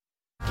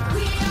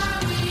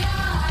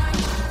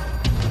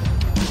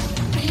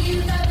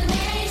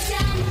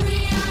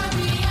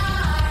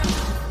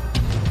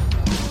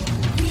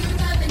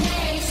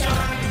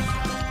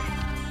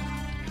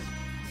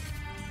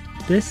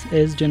This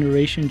is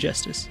Generation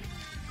Justice,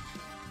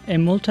 a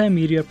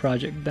multimedia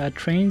project that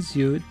trains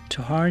youth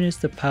to harness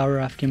the power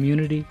of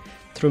community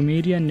through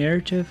media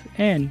narrative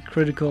and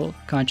critical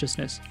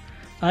consciousness.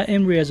 I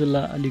am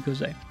Riazullah Ali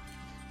Ghozai.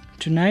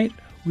 Tonight,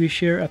 we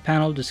share a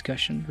panel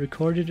discussion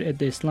recorded at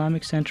the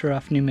Islamic Center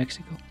of New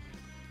Mexico.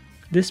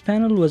 This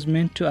panel was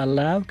meant to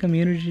allow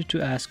community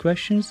to ask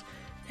questions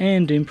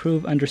and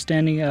improve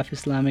understanding of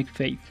Islamic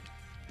faith.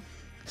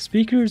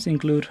 Speakers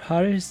include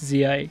Haris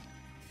Ziai,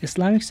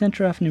 Islamic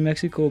Center of New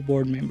Mexico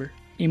board member,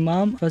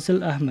 Imam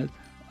Fazil Ahmed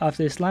of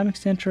the Islamic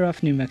Center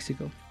of New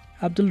Mexico,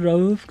 Abdul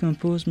Rauf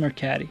Compose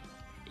Markari,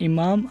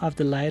 Imam of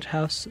the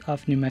Lighthouse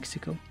of New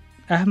Mexico,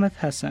 Ahmed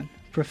Hassan,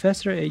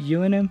 professor at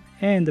UNM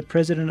and the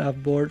president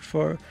of board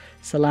for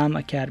Salam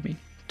Academy,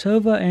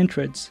 Tova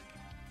Entreds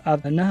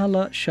of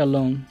Nahala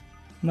Shalom,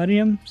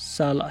 Mariam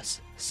Salas,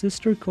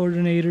 sister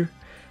coordinator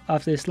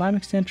of the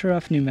Islamic Center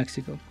of New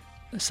Mexico,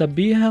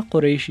 Sabiha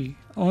Qureshi,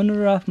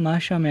 owner of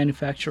Masha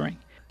Manufacturing,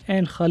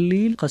 and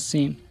Khalil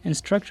Qasim,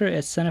 instructor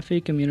at Santa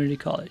Fe Community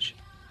College.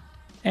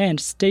 And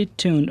stay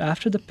tuned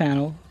after the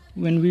panel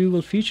when we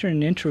will feature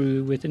an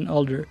interview with an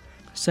elder,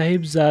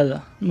 Sahib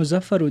Zada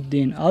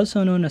Muzaffaruddin,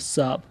 also known as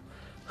Saab,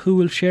 who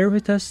will share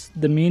with us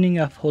the meaning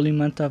of holy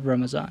month of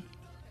Ramadan.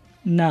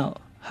 Now,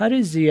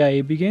 Haris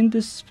Ziai began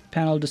this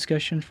panel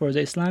discussion for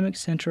the Islamic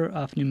Center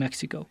of New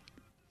Mexico.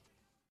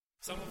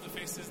 Some of the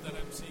faces that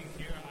I'm seeing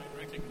here I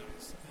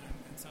recognize,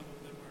 and some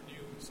of them are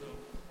new. So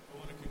I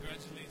want to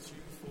congratulate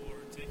you for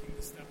taking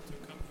the step to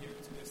come here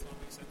to the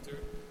Islamic Center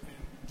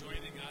and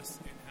joining us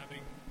in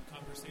having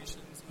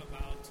conversations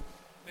about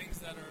things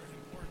that are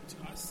important to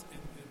us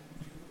and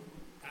you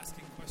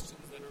asking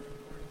questions that are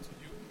important to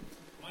you.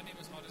 My name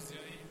is Haris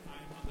Ziai.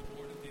 I'm on the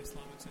board of the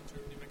Islamic Center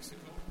of New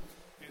Mexico.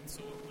 And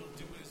so what we'll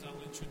do is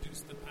I'll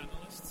introduce the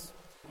panelists,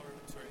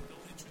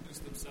 they'll introduce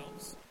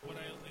themselves. What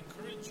I'll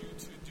encourage you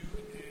to do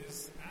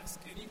is ask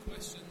any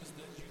questions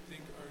that you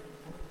think are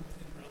important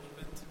and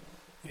relevant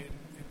in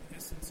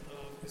essence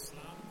of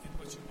Islam and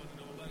what you want to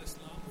know about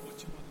Islam or what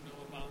you want to know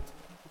about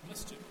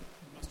Masjid.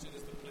 Masjid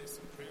is the place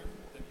of prayer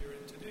that you're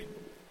in today.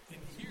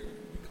 And here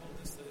we call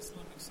this the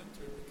Islamic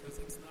Center because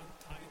it's not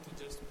tied to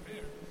just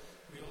prayer.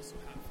 We also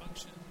have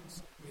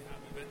functions, we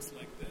have events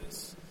like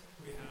this,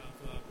 we have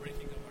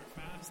breaking of our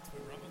fast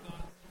for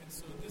Ramadan. And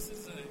so this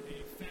is a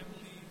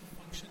family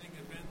functioning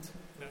event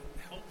that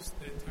helps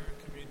the entire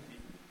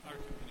community, our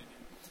community.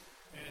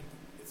 And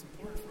it's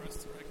important for us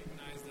to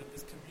recognize that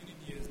this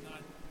community is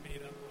not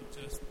made up of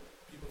just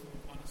people from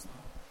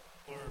Afghanistan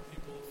or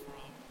people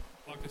from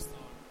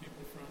Pakistan,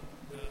 people from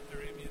the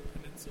Arabian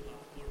Peninsula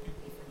or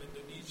people from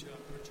Indonesia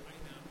or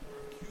China or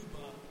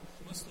Cuba.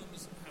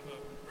 Muslims have a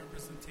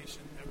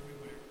representation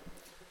everywhere.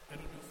 I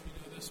don't know if you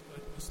know this, but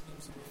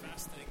Muslims were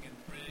fasting and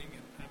praying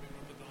and having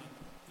Ramadan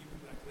even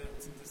back then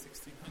since the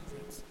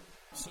 1600s.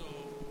 So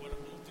what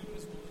we'll do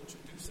is we'll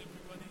introduce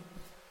everybody.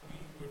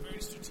 We're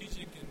very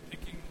strategic in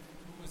picking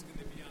who is going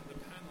to be on the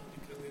panel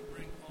because they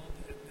bring all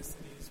the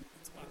ethnicities.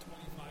 It's about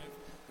 25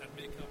 that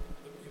make up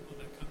the people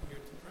that come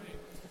here to pray.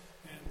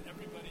 And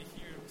everybody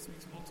here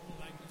speaks multiple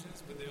languages,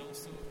 but they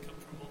also come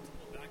from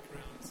multiple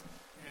backgrounds.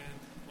 And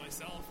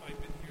myself, I've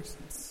been here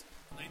since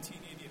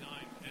 1989,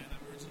 and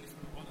I'm originally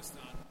from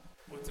Afghanistan.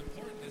 What's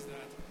important is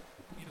that,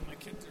 my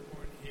kids are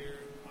born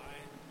here, I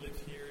live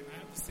here, and I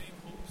have the same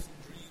hopes and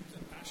dreams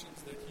and passions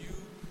that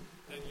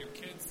your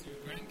kids, your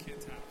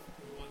grandkids have.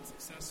 We want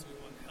success, we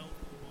want health,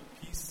 we want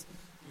peace,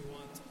 we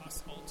want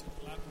us all to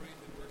collaborate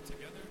and work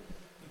together.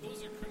 And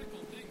those are critical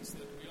things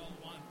that we all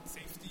want,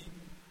 safety.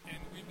 And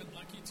we've been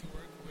lucky to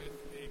work with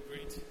a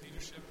great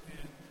leadership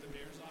in the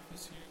mayor's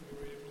office here.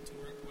 We were able to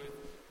work with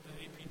the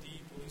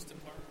APD police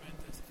department,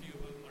 as a few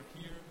of them are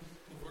here,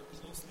 who work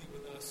closely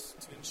with us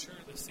to ensure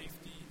the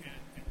safety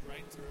and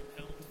rights are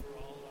upheld for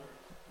all our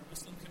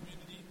Muslim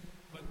community.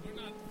 But we're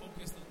not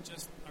focused on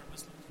just our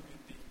Muslim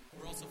community.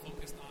 We're also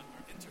focused on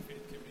our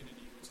interfaith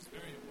community, which is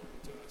very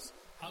important to us.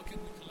 How can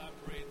we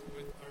collaborate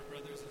with our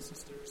brothers and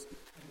sisters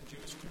in the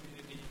Jewish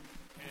community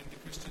and the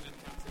Christian and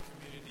Catholic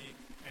community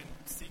and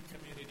Sikh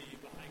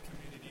community, Baha'i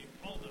community,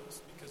 all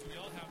those, because we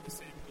all have the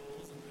same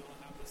goals and we all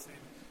have the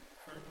same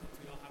hurt and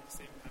we all have the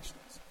same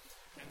passions.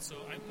 And so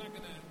I'm not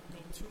going to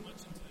go too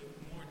much into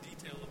more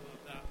detail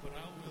about that, but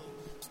I will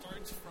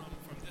start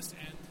from this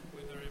end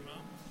with our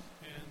Imam,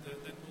 and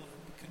then we'll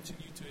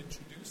continue to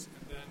introduce,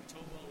 and then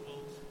Tova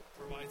will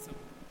provide some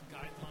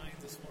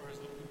guidelines as far as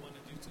what we want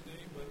to do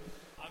today. But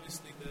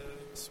obviously the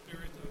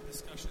spirit of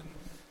discussion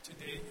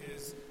today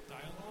is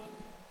dialogue,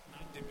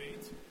 not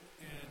debate,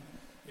 and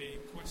a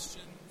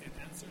question and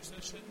answer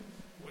session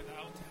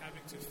without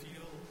having to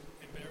feel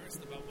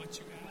embarrassed about what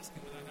you ask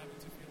and without having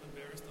to feel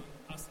embarrassed on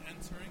us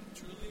answering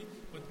truly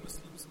what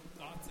Muslims'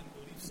 thoughts and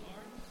beliefs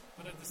are.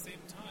 But at the same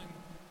time,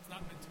 it's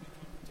not meant to be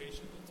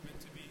confrontational, it's meant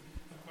to be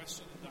a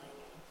question and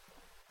dialogue.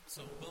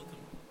 So,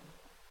 welcome.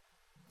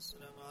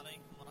 Assalamu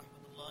alaikum wa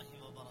rahmatullahi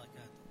wa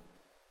barakatuh.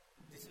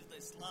 This is the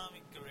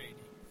Islamic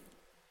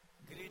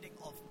greeting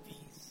of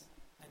peace,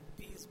 and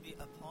peace be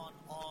upon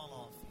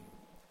all of you,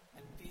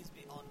 and peace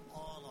be on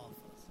all of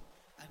us,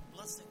 and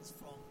blessings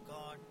from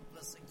God,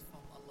 blessings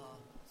from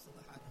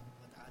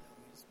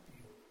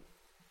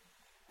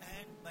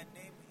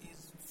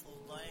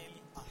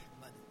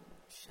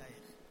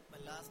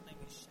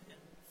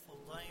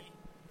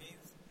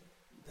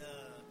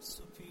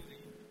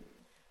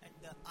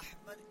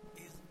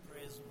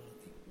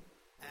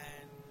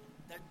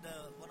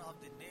of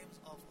the names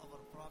of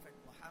our Prophet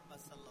Muhammad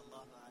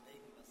sallallahu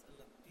alayhi wa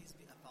sallam, peace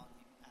be upon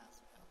him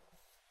as well.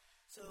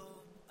 So,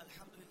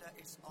 Alhamdulillah,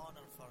 it's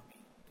honor for me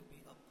to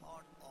be a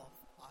part of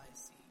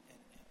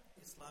ICNM,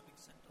 Islamic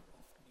Center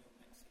of New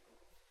Mexico.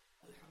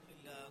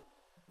 Alhamdulillah,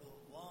 a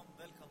warm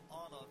welcome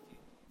all of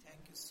you.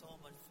 Thank you so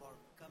much for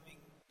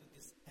coming to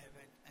this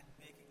event and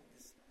making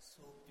this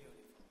so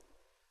beautiful.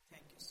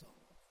 Thank you so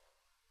much.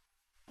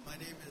 My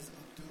name is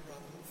Abdul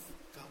Rauf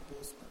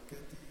Campos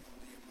Marchetti. I'm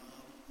the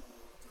Imam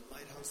of the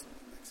Lighthouse of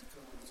New Mexico,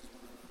 which is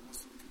one of the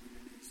Muslim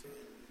communities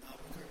in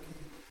Albuquerque.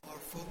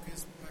 Our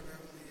focus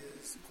primarily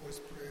is, of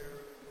course, prayer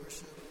and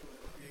worship,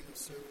 but being of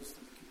service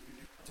to the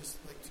community. I'd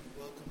just like to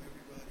welcome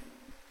everybody.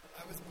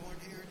 I was born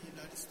here in the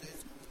United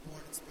States. I was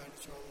born in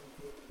Spanish Harlem,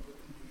 grew up in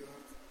Brooklyn, New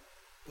York.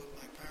 But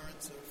my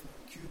parents are from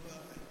Cuba,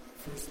 and my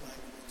first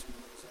language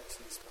was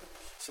actually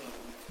Spanish. So,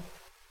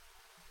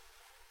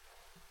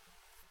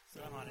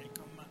 Assalamu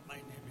alaikum. My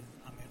name is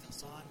Ahmed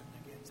Hassan, and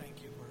again,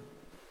 thank you for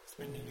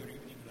spending your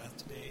evening with us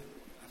today,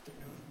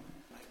 afternoon.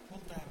 My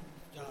full-time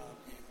job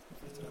is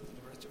professor at the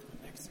University of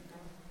New Mexico,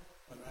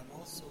 but I'm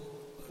also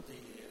the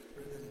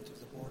president of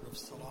the board of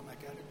Salam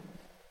Academy,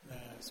 the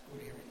school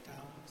here in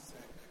town. It's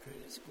a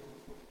accredited school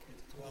for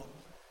K-12.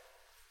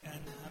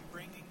 And I'm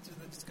bringing to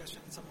the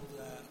discussion some of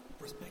the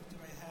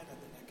perspective I had as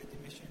an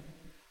academician,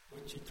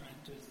 which is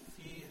trying to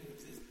see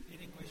if there's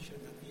any question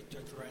that need to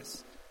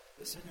address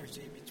the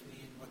synergy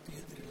between what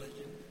is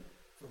religion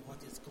from what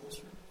is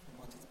culture,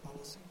 from what is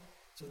policy.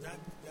 So that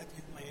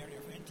is my area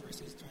of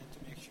interest, is trying to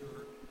make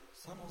sure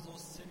some of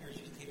those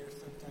synergies here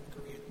sometimes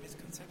create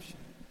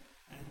misconception,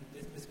 and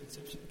this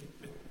misconception can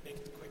be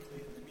picked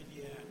quickly in the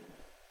media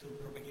to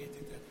propagate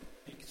it and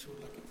make sure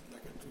like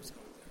a truth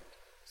out there.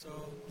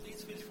 So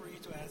please feel free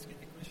to ask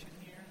any question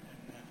here,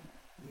 and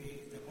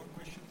the more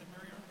questions the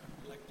merrier, and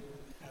we'd like to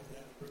have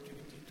the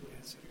opportunity to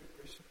answer your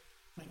question.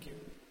 Thank you.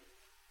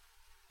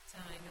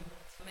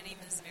 My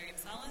name is Miriam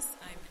Salas.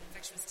 I'm an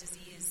infectious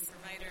disease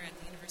provider at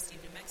the University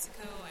of New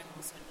Mexico. I'm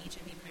also an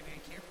HIV primary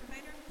care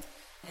provider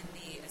and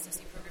the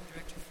Associate Program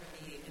Director for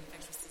the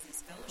Infectious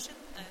Disease Fellowship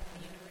at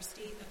the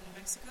University of New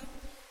Mexico.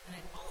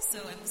 And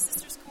I'm the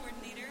Sisters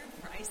Coordinator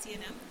for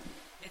ICNM.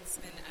 It's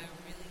been a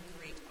really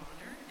great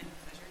honor and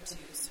pleasure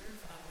to serve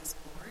on this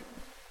board.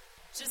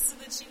 Just so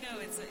that you know,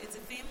 it's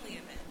a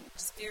family event.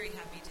 Just very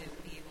happy to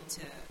be able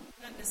to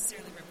not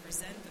necessarily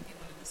represent, but be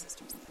one of the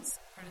sisters that's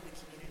part of the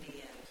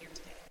community and here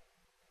today.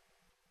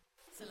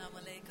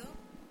 Assalamu alaikum.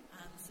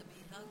 I'm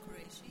Sabiha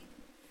Qureshi.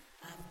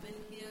 I've been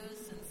here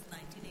since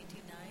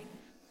 1989.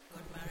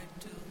 Got married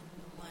to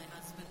my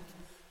husband.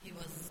 He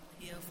was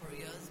here for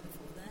years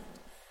before that.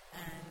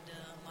 And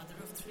mother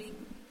of three.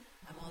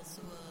 I'm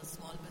also a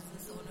small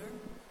business owner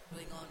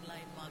doing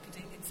online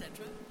marketing,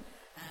 etc.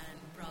 And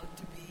proud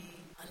to be,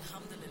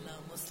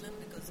 alhamdulillah, Muslim,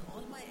 because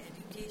all my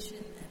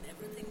education and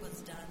everything was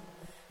done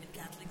in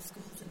Catholic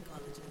schools and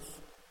colleges.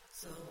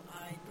 So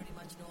I pretty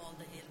much know all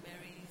the Hail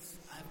Marys.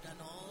 I've done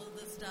all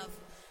the stuff,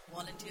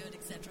 volunteered,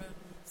 etc.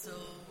 So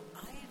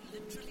I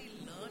literally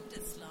learned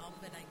Islam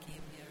when I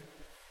came here.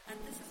 And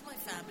this is my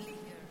family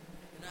here.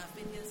 I've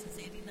been here since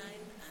 89,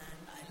 and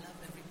I love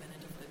every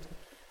minute of it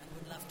and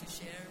would love to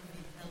share.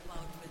 We help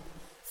out with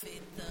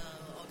faith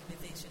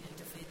organization,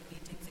 interfaith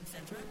meetings,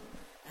 etc.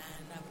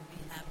 And I would be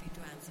happy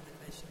to answer the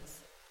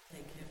questions.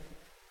 Thank you.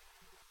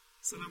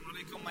 Assalamu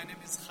alaikum. My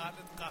name is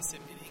Khalid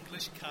Qasim. In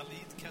English,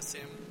 Khalid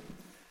Qasim.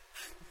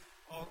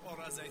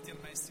 Or as I tell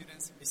my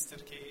students, Mr.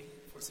 K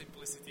for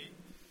simplicity.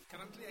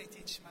 Currently, I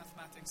teach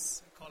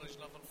mathematics college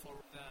level for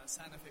the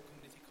Santa Fe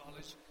Community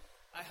College.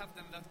 I have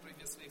done that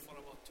previously for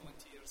about 20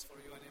 years for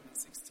UNM and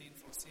 16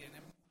 for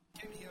CNM.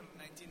 Came here in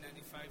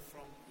 1995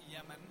 from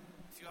Yemen.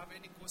 If you have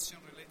any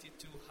question related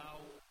to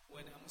how,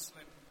 when a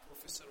Muslim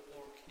professor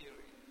work here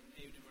in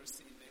a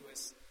university in the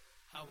US,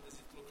 how does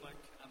it look like,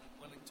 I'm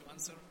willing to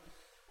answer.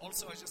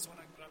 Also, I just want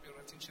to grab your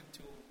attention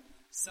to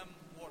some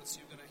words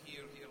you're going to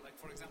hear here. Like,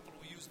 for example,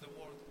 we use the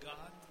word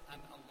God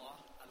and Allah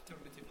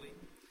alternatively.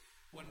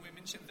 When we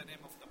mention the name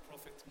of the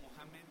Prophet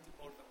Muhammad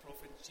or the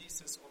Prophet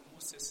Jesus or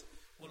Moses,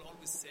 we'll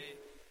always say,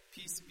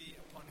 peace be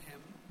upon him.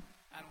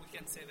 And we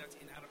can say that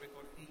in Arabic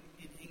or in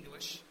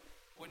English.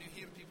 When you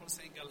hear people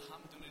saying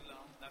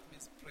Alhamdulillah, that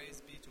means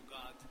praise be to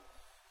God.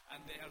 And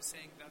they are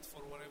saying that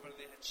for whatever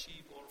they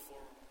achieve or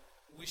for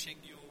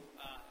wishing you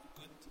a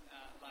good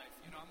life.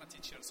 You know, I'm a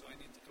teacher, so I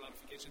need the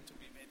clarification to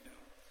be made there.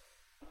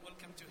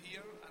 Welcome to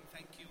here, and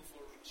thank you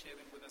for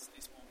sharing with us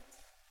this moment.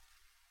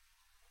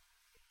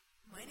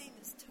 My name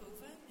is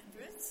Tova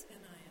Indritz, and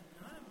I am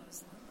not a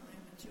Muslim. I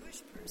am a Jewish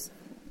person,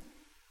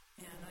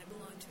 and I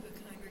belong to a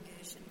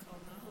congregation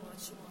called Nahalat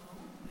Shalom,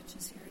 which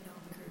is here in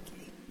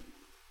Albuquerque.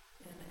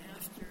 And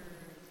after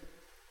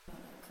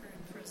our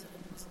current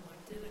president was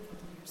elected a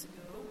couple years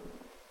ago,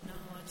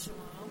 Nahalat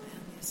Shalom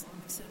and the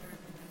Islamic Center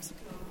of New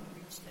Mexico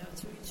reached out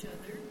to each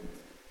other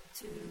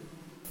to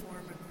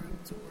form a group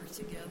to work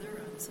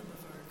together on some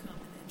of our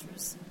common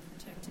interests in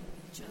protecting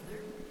each other.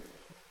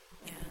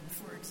 And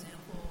for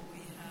example,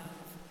 we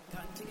have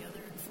gotten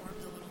together and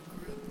formed a little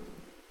group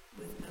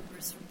with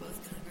members from both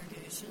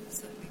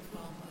congregations that we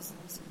call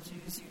Muslims and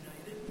Jews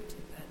United,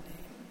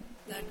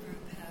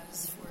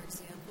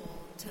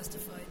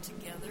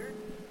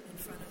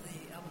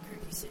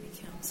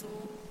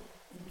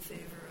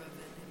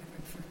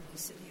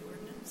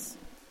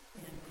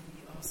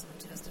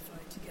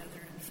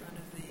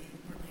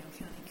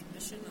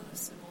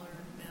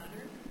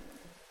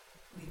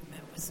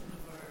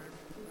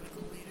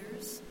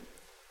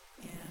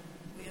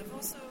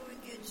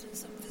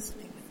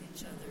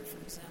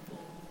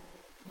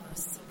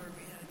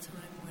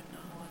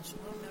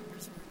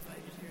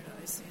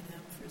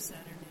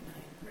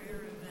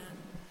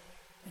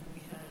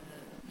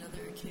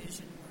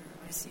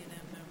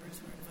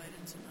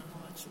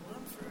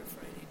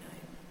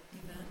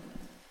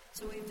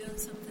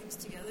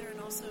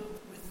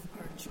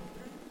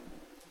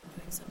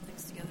 putting some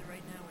things together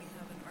right now. We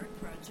have an art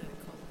project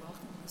called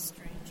Welcome the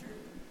Stranger,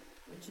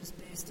 which is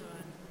based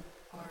on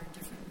our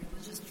different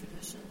religious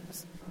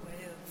traditions, a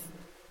way of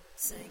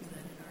saying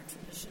that in our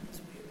traditions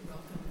we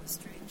welcome the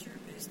stranger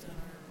based on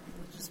our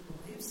religious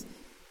beliefs.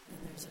 And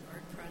there's an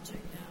art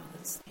project now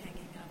that's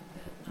hanging up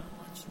at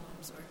Nahalat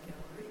Shalom's Art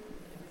Gallery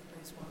that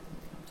everybody's welcome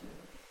to come to.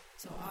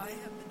 So I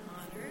have been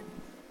honored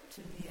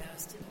to be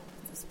asked to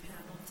open this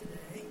panel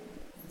today.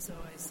 And so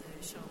I say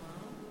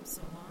shalom,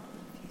 salam,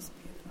 and peace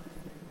be upon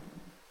everyone.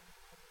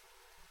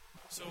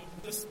 So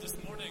this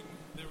morning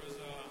there was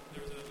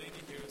a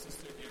lady here, a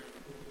sister here,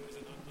 who is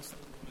a non-Muslim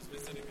who was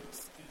visiting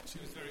us, and she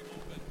was very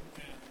open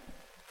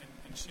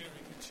and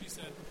sharing. And she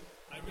said,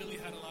 I really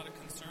had a lot of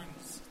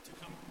concerns to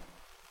come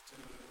to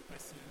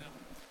ICNM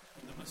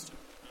in the masjid.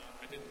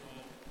 I didn't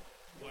know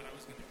what I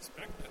was going to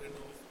expect. I didn't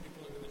know if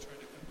people are going to try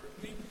to convert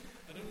me.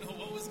 I didn't know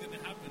what was going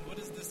to happen. What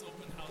is this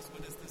open house?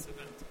 What is this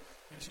event?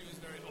 And she was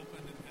very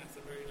open and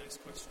asked a very nice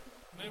question.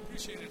 And I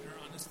appreciated her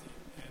honesty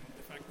and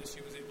the fact that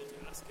she was able to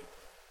ask it.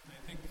 And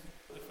I think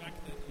the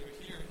fact that you're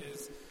here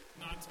is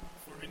not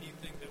for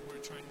anything that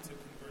we're trying to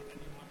convert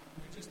anyone.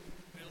 We're just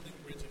building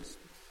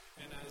bridges.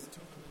 And as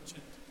Tuba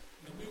mentioned,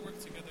 we work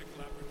together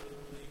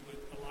collaboratively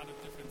with a lot of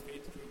different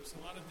faith groups,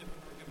 a lot of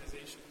different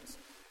organizations.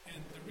 And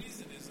the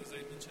reason is, as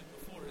I mentioned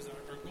before, is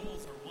our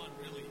goals are one,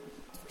 really,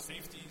 for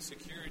safety,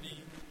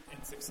 security, and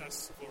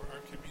success for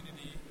our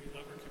community. We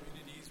love our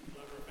communities, we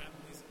love our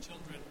families and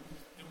children,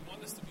 and we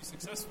want us to be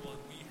successful.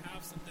 And we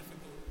have some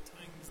difficult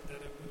times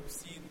that we've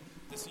seen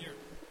this year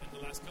and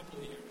the last couple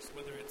of years,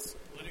 whether it's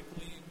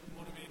politically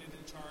motivated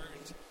and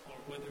charged, or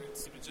whether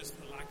it's just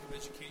a lack of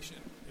education,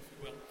 if you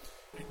will.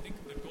 I think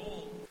the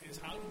goal is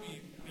how do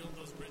we build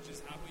those bridges,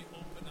 how do we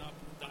open up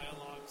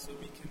dialogue so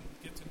we can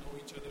get to know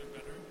each other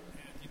better.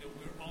 And,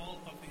 we're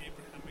all of the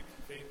Abrahamic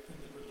faith and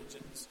the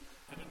religions.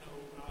 I don't know,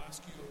 I'll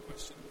ask you a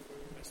question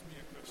before you ask me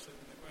a question.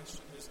 And the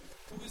question is,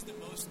 who is the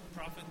most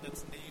prophet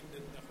that's named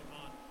in the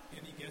Quran?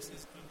 Any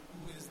guesses on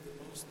who is the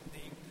most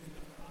named in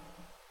the Quran?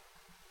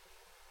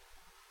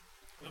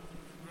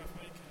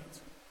 Rafael can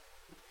answer.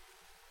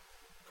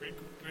 Great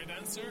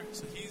answer.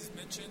 So he's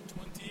mentioned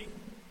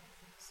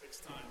 26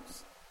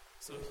 times.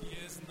 So he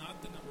is not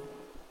the number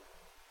one.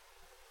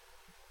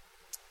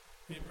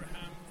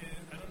 Abraham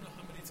I don't know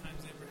how many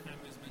times Abraham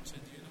is mentioned.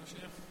 Do you know,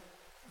 Sheikh?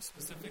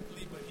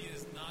 Specifically, but he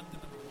is not the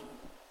number one.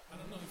 I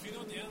don't know. If you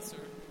know the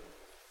answer,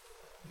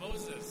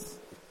 Moses.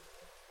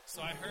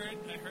 So I heard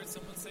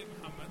someone say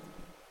Muhammad.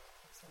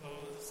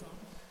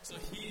 So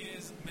he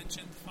is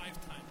mentioned 5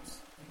 times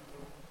in the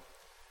Quran.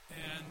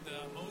 And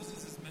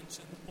Moses is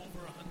mentioned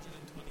over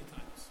 120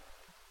 times.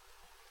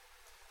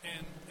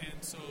 And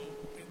so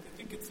I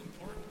think it's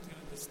important to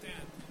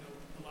understand,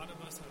 a lot of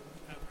us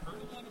have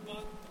heard a lot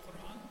about the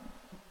Quran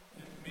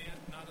and may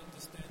not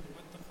understand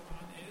what the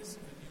Quran is,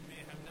 and you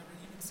may have never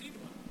even seen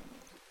one.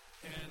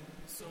 And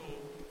so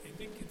I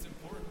think it's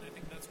important. I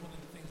think that's one of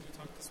the things we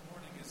talked this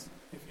morning is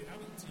if you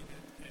haven't seen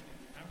it and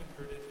you haven't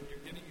heard it and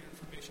you're getting your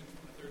information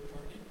from a third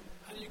party,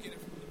 how do you get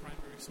it from the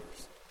primary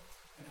source?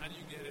 And how do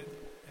you get it?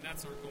 And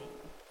that's our goal,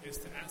 is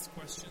to ask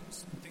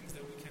questions and things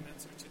that we can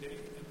answer today,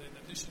 and then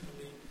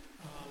additionally,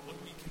 what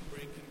we can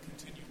bring and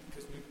continue,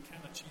 because we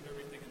can't achieve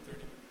everything in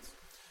 30 minutes.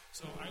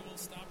 So I will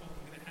stop. I'm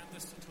going to hand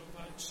this to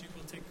Tova. She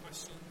will take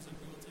questions, and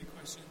we will take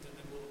questions, and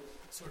then we'll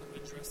sort of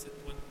address it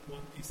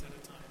one piece at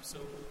a time. So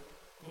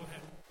go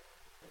ahead.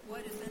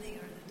 What, if any,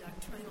 are the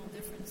doctrinal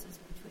differences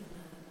between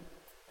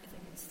I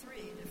think it's 3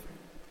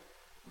 different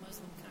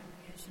Muslim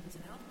congregations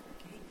in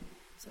Albuquerque?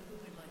 So who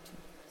would like to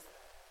address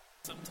that?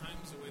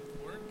 Sometimes with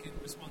work and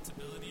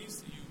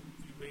responsibilities, you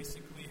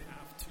basically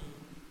have to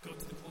go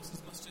to the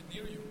closest masjid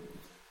near you.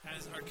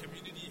 As our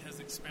community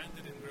has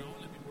expanded and grown,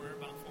 we're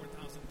about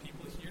 4,000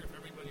 people here. If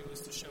everybody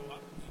was to show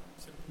up, we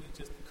simply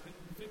just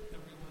couldn't fit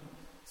everyone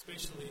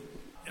spatially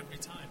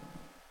every time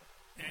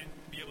and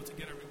be able to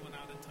get everyone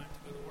out in time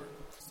to go to work.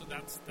 So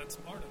that's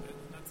part of it,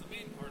 and that's the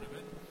main part of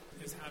it,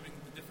 is having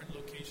the different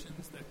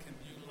locations that can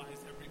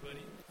utilize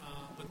everybody.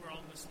 But we're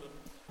all Muslim.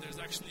 There's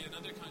actually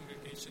another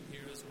congregation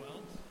here as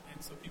well,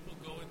 and so people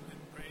go and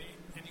pray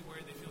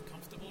anywhere they feel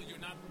comfortable.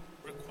 You're not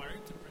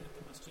required to pray at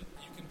the masjid.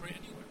 You can pray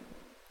anywhere.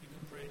 You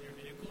can pray in your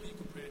vehicle, you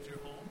can pray at your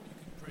home, you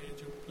can pray at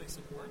your place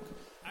of work.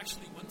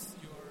 Actually, once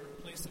your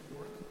place of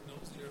work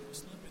knows you're a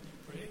Muslim and you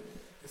pray,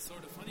 it's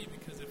sort of funny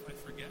because if I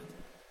forget,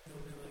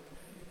 they'll be like,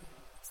 hey,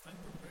 it's time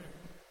for prayer.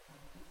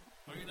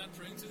 Are you not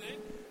praying today?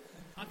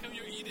 How come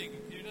you're eating?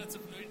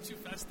 Aren't you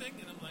fasting?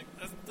 And I'm like,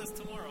 that's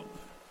tomorrow.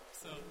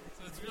 So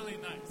it's really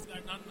nice.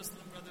 Our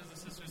non-Muslim brothers and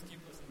sisters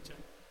keep us in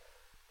check.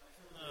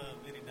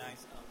 Very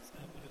nice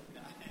answer,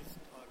 nice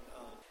talk,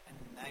 and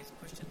nice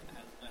question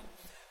as well.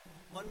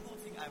 One more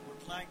thing I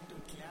would like to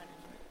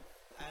clarify,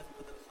 as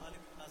Brother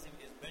Khalid Qasim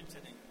is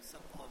mentioning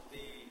some of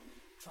the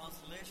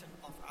translation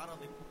of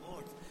Arabic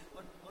words,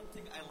 but one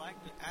thing I like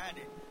to add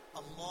is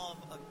Allahu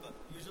Akbar.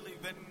 Usually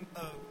when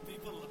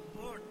people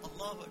heard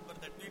Allahu Akbar,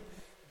 that means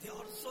they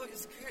are so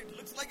scared.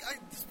 Looks like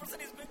this person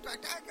is going to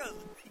attack us.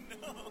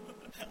 No.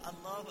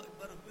 Allahu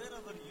Akbar,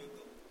 wherever you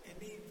go,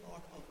 any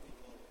part of the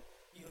world,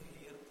 you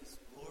hear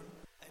this word,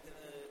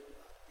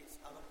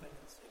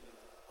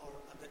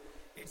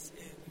 it's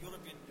in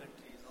European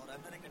countries or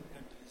American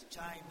countries,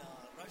 China,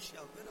 Russia,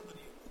 wherever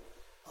you go,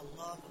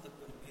 Allahu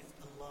Akbar means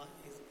Allah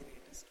is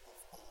greatest of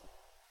all.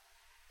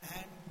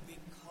 And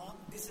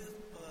this is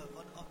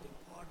one of the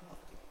part of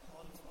the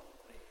call for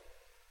prayer.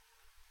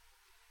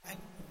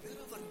 And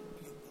wherever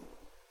you go,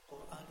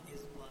 Quran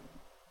is one.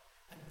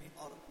 And we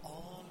are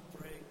all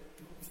praying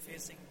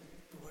facing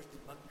towards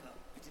the Makkah,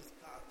 which is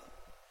Kaaba.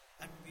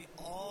 And we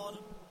all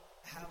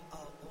have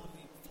our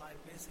only 5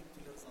 basic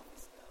pillars of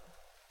Islam,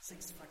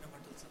 6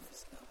 fundamentals of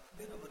Islam.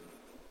 Wherever you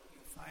go,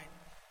 you find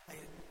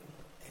any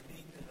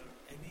color,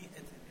 any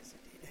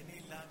ethnicity,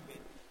 any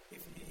language.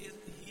 If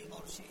he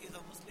or she is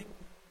a Muslim,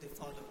 they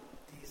follow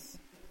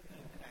these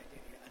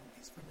criteria and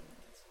these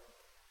fundamentals.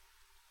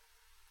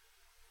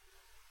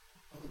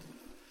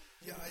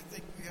 Yeah, I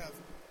think we have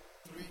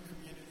 3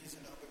 communities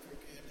in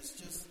Albuquerque, and it's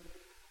just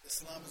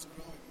Islam is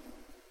growing.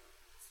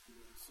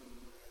 So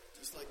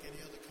just like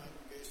any other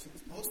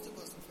congregations, most of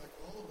us, in fact,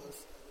 all of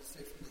us, I would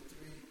say from the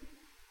 3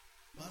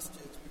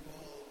 masjids, we've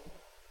all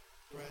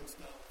branched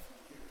out from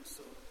here.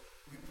 So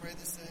we pray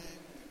the same,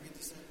 we read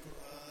the same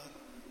Quran,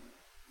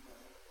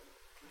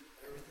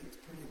 everything's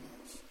pretty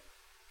much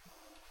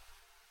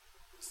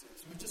the same.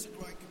 So we're just a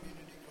growing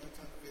community, growing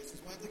congregations.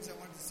 One of the things I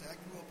wanted to say, I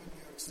grew up in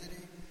New York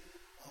City.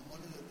 One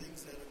of the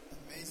things that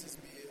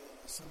amazes me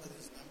are some of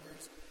these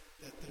numbers,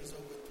 that there's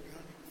over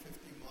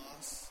 350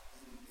 mosques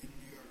in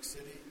New York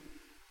City.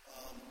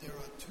 There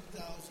are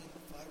 2,500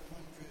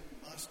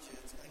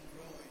 masjids and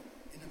growing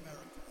in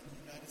America, in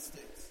the United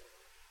States.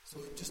 So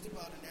just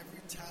about in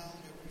every town,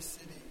 every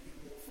city, you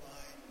will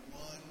find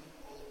one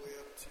all the way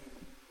up to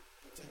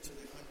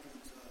potentially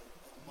hundreds of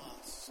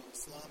mosques. So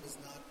Islam is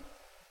not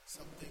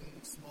something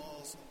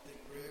small, something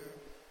rare.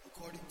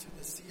 According to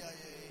the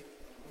CIA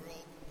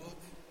World Book,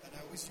 and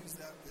I always use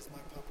that as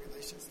my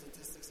population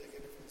statistics, I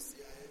get it from the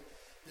CIA,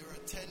 there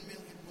are 10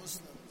 million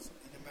Muslims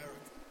in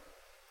America.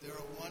 There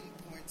are 1.7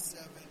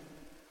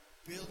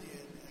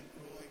 billion and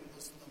growing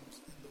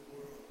Muslims in the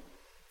world.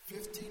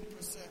 15%,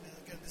 and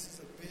again, this is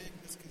a big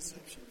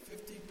misconception,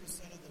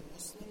 15% of the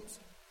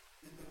Muslims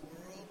in the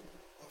world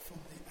are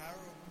from the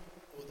Arab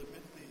or the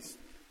Middle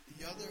East.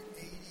 The other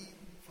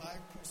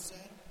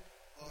 85%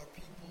 are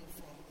people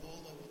from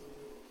all over the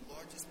world. The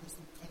largest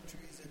Muslim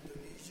country is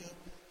Indonesia.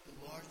 The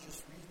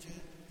largest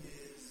region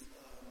is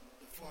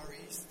the Far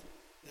East.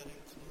 That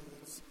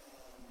includes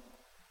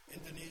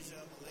Indonesia,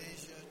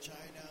 Malaysia,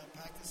 China,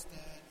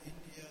 Pakistan,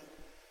 India.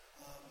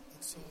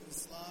 And so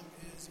Islam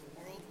is a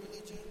world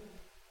religion.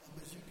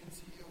 As you can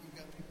see here, we've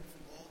got people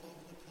from all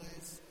over the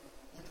place.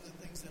 One of the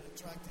things that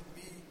attracted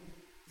me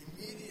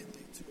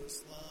immediately to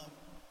Islam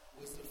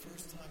was the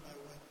first time I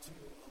went to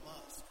a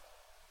mosque.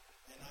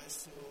 And I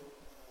saw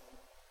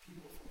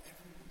people from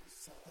everywhere: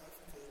 South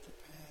Africa,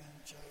 Japan,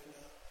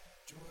 China,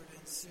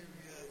 Jordan,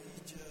 Syria,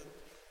 Egypt,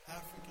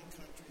 African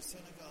countries,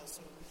 Senegal.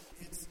 So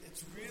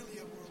it's really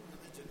a world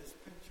religion. This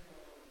picture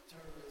of a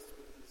terrorist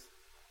with his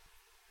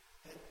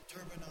head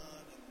turban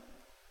on, and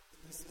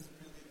this is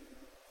really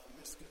a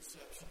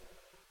misconception.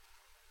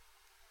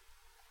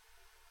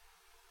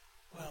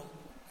 Well,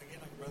 again,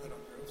 like Brother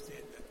Abdurrahman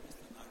said, that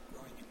Muslims are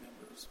growing in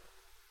numbers.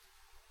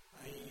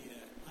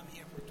 I'm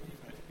here for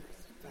 25 years.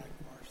 In fact,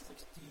 March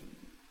 16,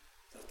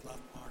 that's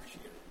last March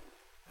here,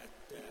 at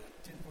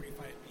 10:45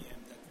 p.m.,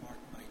 that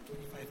marked my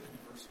 25th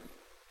anniversary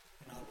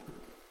in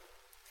Albuquerque.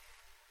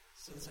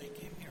 Since I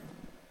came here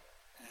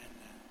and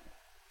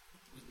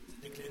was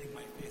declaring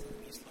my faith in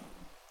Islam,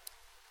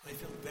 I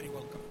felt very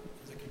welcome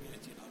in the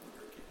community in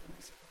Albuquerque,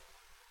 Mexico.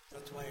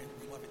 That's why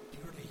we love it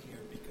dearly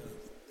here,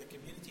 because the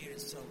community here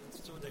itself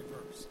is so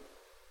diverse,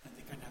 and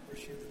they can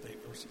appreciate the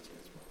diversity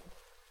as well.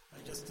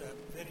 Just a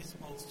very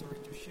small story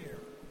to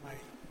share.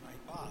 My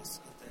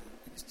boss at the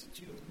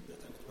institute that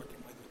I was working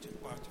with, which is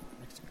part of the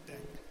Mexico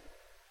Tech,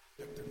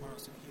 Dr.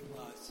 Morrison, he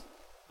was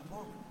a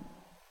Mormon.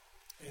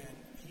 And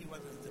he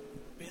was the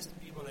best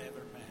people I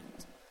ever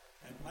met.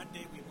 And one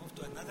day we moved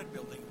to another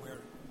building where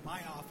my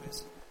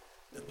office,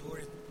 the door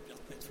is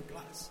just made for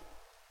glass.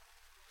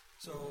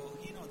 So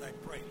he knows I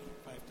pray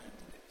 5 times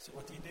a day. So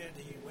what he did,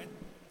 he went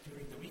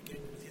during the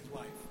weekend with his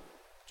wife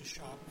to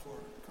shop for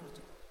a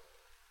curtain.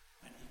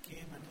 And he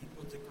came and he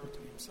put the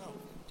curtain himself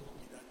and told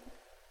me that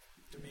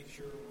to make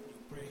sure when you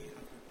pray, you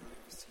have your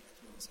privacy as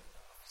well as at the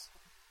office.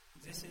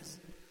 This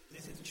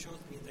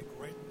shows me the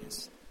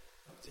greatness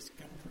of this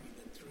country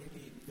that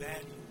really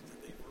values the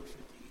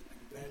diversity and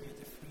values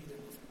the freedom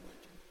of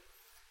religion.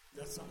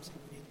 That's something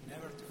we need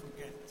never to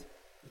forget,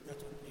 but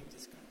that's what makes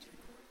this country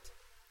great.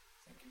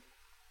 Thank you.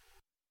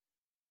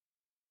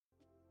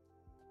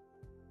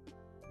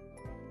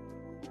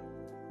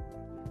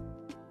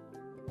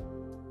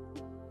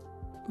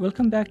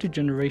 Welcome back to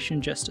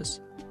Generation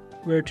Justice,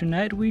 where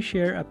tonight we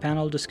share a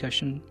panel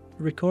discussion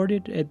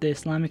recorded at the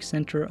Islamic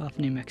Center of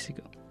New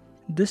Mexico.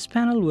 This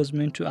panel was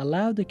meant to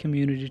allow the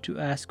community to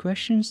ask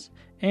questions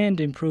and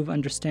improve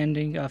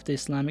understanding of the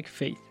Islamic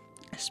faith.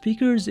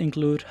 Speakers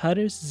include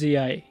Haris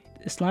Ziai,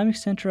 Islamic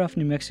Center of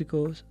New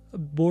Mexico's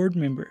board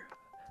member,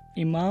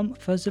 Imam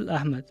Fazl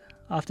Ahmed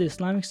of the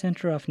Islamic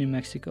Center of New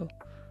Mexico,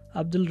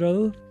 Abdul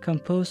Rauf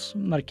Campos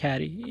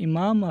Marcari,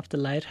 Imam of the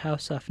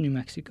Lighthouse of New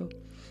Mexico,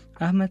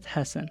 Ahmed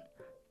Hassan,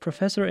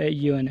 Professor at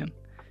UNM,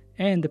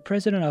 and the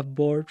President of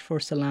Board for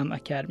Salam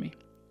Academy,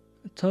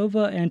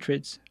 Tova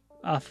Entrids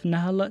of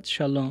Nahalat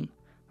Shalom,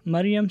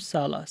 Mariam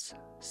Salas,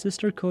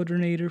 Sister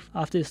Coordinator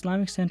of the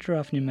Islamic Center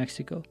of New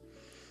Mexico,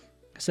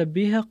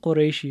 Sabiha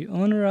Qureshi,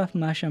 owner of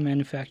Masha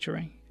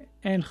Manufacturing,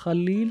 and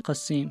Khalil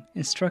Qasim,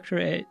 instructor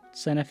at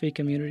Santa Fe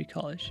Community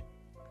College.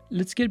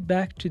 Let's get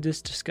back to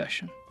this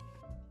discussion.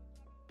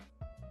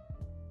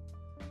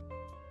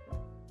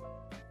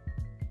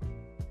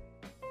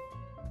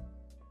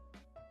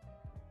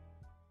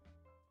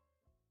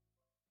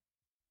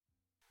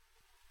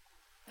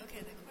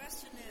 Okay, the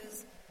question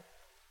is,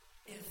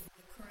 if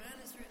the Quran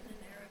is written in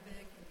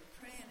Arabic and you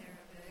pray in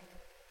Arabic,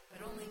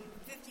 but only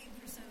 15%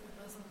 of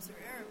the Muslims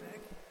are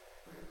Arabic,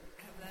 or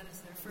have that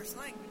as their first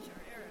language,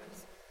 are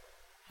Arabs,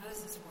 how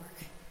does this work?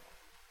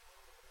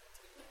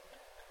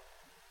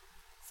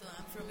 So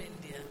I'm from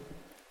India.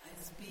 I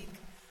speak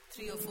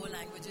 3 or 4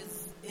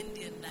 languages,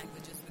 Indian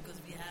languages,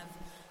 because we have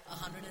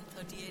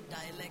 138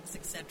 dialects,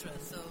 etc.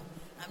 So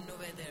I'm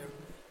nowhere there.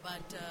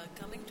 But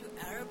coming to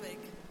Arabic,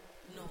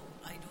 no,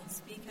 I don't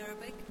speak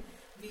Arabic.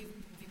 We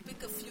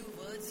pick a few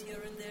words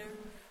here and there.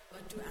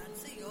 But to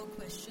answer your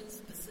question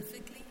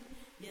specifically,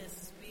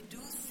 yes, we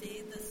do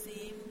say the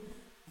same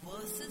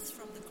verses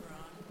from the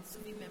Quran. So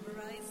we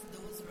memorize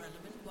those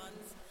relevant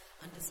ones,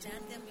 understand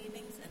their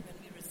meanings, and when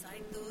we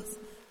recite those,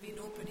 we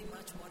know pretty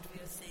much what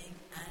we are saying,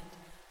 and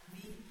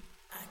we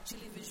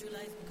actually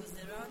visualize, because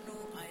there are no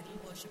idol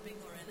worshipping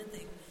or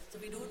anything, so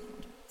we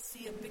don't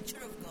see a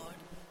picture of God,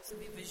 so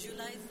we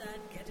visualize that,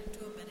 get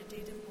into a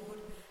meditative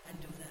mode, and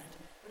do that.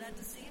 But at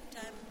the same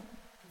time,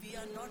 we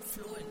are not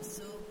fluent,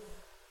 so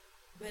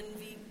when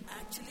we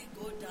actually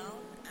go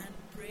down and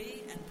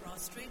pray and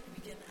prostrate,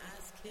 we can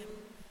ask Him,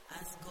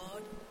 ask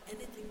God,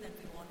 anything that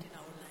we want in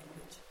our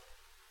language.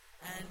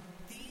 And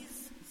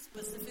these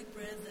specific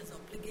prayers, there's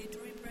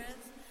obligatory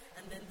prayers,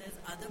 and then there's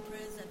other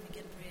prayers that we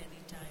can pray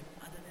anytime,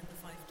 other than the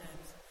 5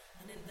 times.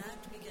 And in that,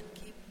 we can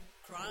keep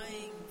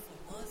crying for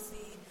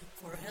mercy,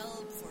 for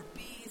help, for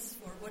peace,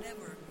 for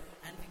whatever,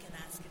 and we can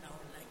ask in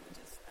our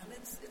languages. And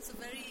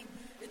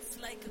it's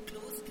like a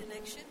close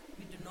connection.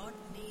 We do not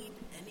need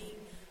any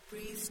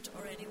priest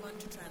or anyone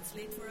to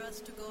translate for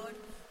us to God.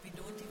 We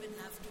don't even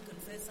have to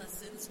confess our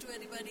sins to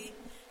anybody.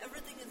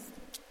 Everything is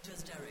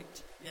just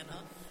direct,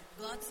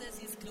 God says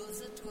He's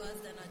closer to us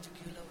than our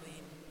jugular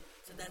vein.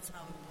 So that's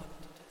how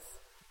important it is.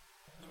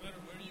 No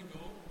matter where you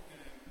go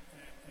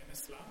in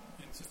Islam,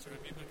 and Sister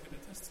Habiba can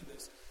attest to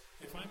this,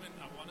 if I'm in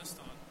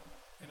Afghanistan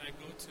and I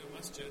go to a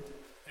masjid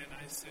and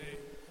I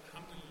say,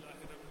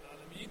 Alhamdulillah Rabbil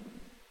Alameen,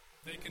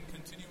 they can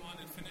continue on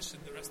and finish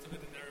the rest of it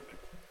in Arabic.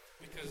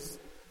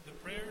 Because the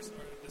prayers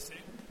are the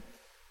same,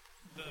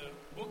 the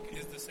book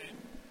is the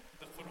same,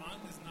 the Quran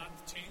is not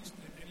changed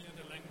in any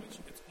other language,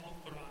 it's all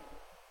Quran.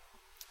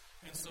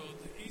 And so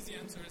the easy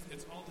answer is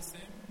it's all the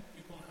same.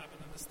 People have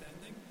an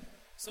understanding.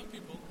 Some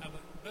people have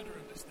a better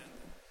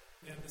understanding.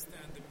 They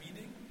understand the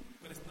meaning,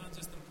 but it's not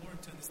just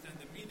important to understand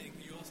the meaning.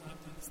 You also have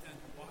to understand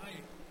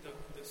why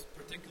this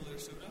particular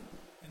surah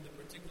in the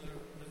particular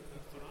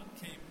Quran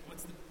came.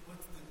 What's the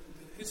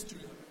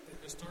history of it? The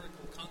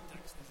historical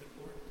context is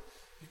important.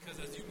 Because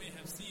as you may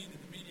have seen in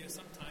the media,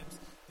 sometimes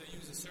they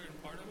use a certain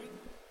part of it,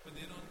 but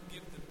they don't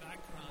give the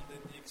background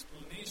and the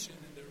explanation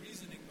and the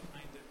reasoning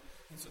behind it.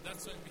 And so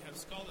that's why we have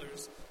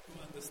scholars who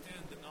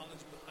understand the knowledge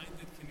behind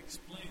it, can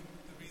explain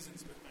the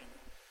reasons behind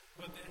it.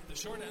 But the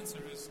short answer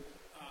is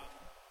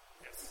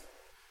yes.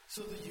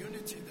 So the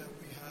unity that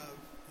we have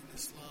in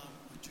Islam,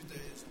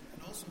 Judaism,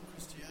 and also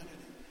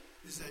Christianity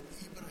is that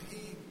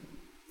Ibrahim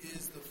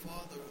is the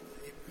father of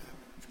the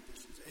Abrahamic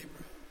traditions.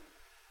 Abraham,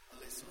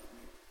 alayhi salam,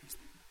 peace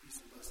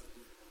and blessings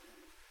be upon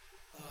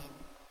him.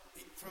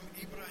 From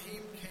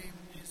Ibrahim came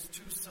his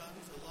 2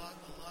 sons.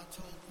 Allah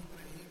told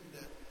Ibrahim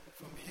that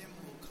from him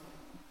will come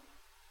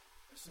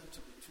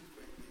essentially 2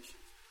 great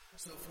nations.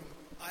 So from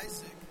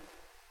Isaac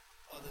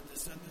are the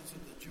descendants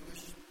of the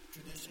Jewish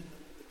tradition,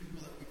 the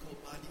people that we call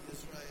Bani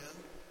Israel,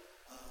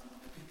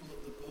 the people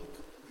of the book,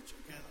 which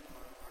again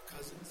are our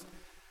cousins.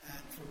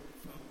 And from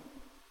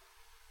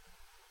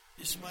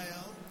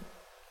Ishmael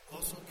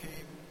also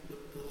came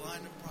the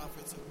line of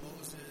prophets of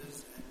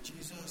Moses and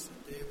Jesus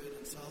and David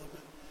and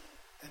Solomon.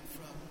 And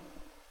from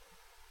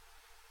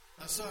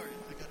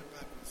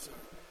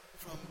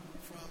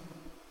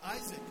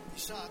Isaac,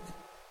 Ishaq,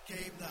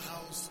 came the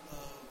house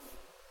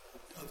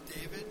of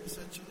David,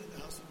 essentially,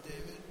 the house of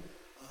David,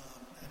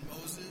 and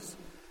Moses,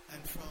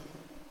 and from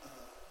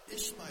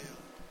Ishmael,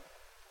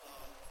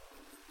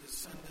 the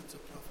descendants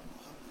of Prophet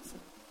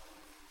Muhammad.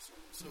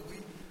 So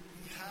we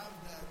have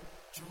that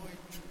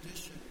joint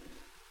tradition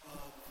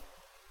of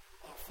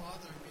our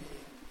father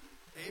being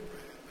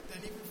Abraham, but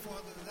then even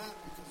farther than that,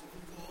 because if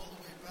we go all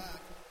the way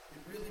back,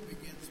 it really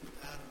begins with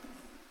Adam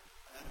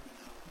and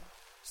Hawa.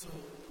 So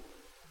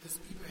this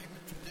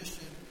Abrahamic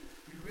tradition,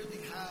 we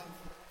really have,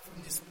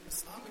 from this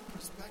Islamic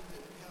perspective,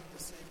 we have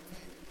the same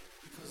thing,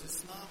 because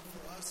Islam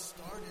for us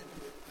started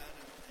with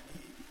Adam and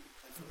Eve,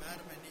 and from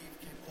Adam and Eve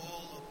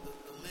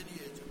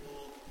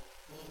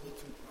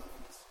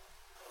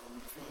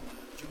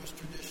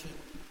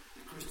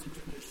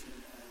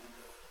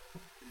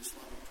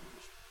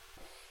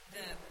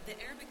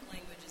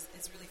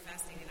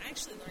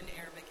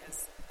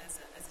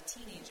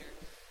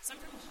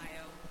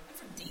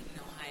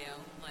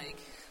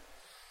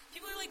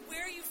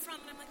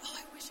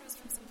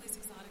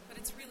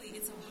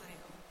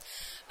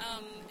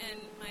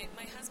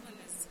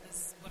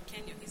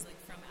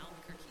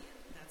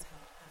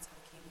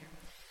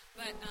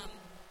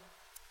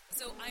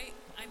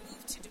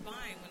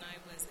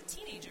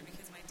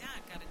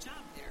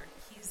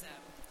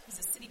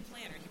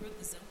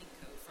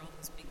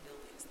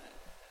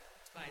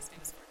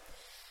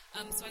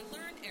So I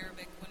learned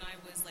Arabic when I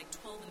was like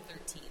 12 and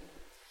 13,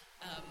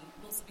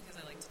 mostly because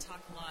I like to talk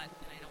a lot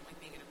and I don't like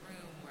being in a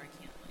room where I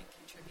can't like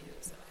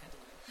contribute, so I had to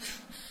learn.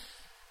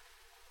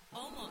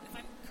 Almost,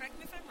 correct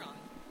me if I'm wrong,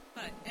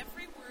 but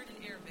every word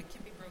in Arabic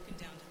can be broken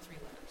down to 3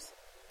 letters.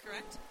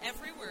 Correct?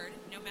 Every word,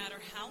 no matter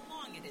how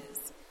long it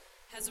is,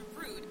 has a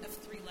root of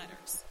 3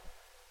 letters.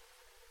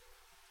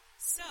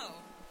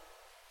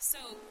 So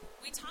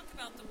we talk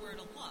about the word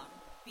Allah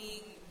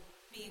being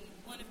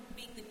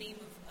the name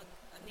of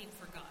a name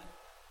for God.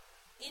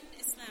 In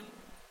Islam,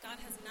 God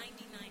has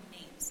 99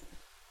 names.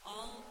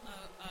 All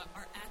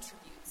are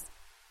attributes.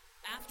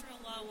 After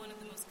Allah, one of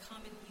the most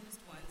common used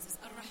ones is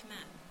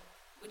Ar-Rahman,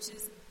 which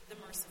is the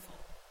merciful.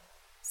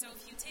 So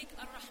if you take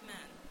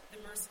Ar-Rahman, the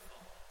merciful,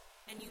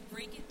 and you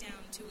break it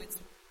down to its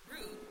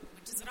root,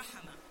 which is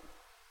Rahama.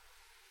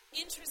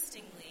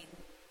 Interestingly,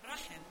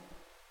 Rahim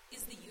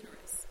is the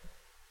uterus.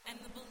 And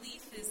the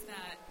belief is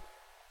that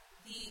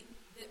the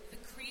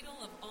cradle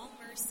of all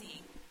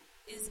mercy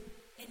is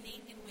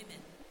innate in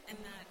women, and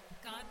that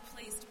God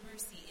placed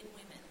mercy in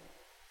women.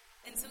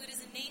 And so it is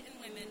innate in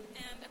women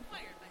and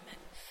acquired by men.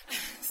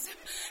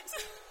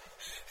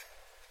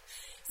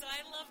 So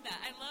I love that.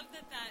 I love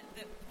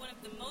that one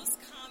of the most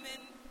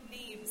common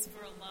names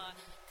for Allah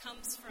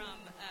comes from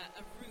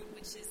a root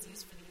which is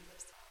used for the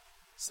universe.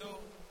 So,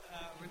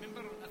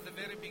 remember at the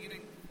very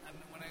beginning, and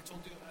when I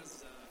told you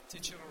as a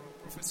teacher or a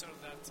professor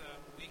that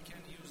we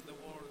can use the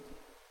word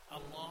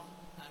Allah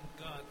and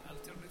God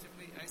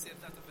alternatively, I said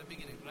that at the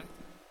beginning, right?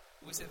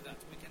 We said that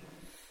we can.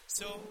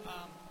 So,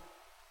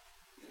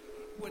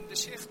 when the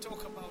Sheikh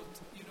talk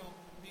about,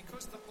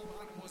 because the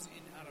Quran was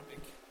in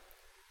Arabic,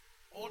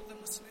 all the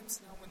Muslims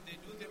now when they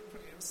do their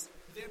prayers,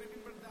 they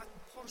remember that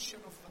portion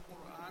of the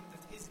Quran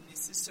that is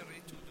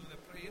necessary to do the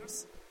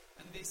prayers,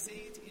 and they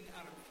say it in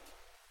Arabic.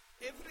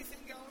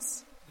 Everything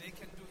else they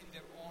can do in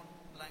their own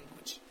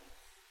language.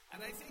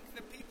 And I think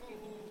the people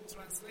who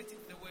translate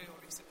it the way or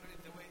explain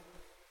it the way,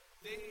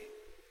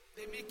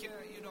 they make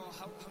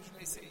how should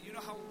I say?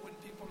 How when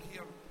people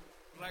here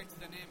write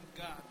the name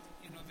God,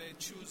 they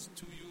choose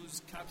to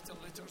use capital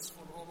letters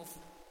for all of,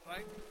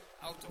 right?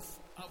 Out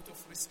of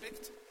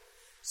respect.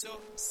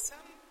 So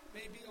some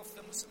maybe of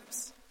the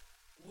Muslims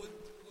would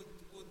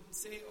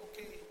say,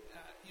 okay,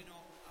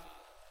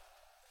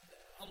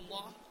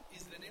 Allah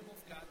is the name of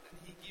God and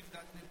He gave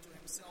that name to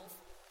Himself.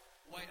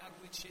 Why are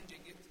we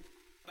changing it?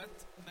 But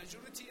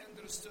majority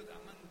understood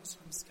among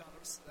Muslim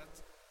scholars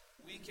that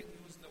we can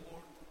use the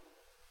word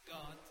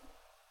God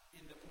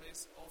in the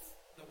place of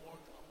the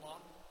word Allah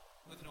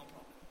with no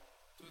problem,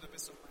 to the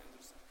best of my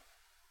understanding.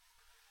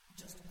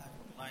 Just I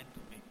would like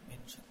to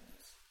mention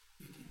this.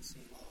 You can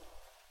say Allah.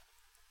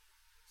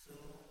 So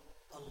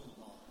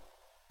Allah,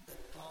 the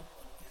top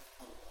one is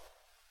Allah.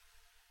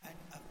 And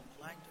I would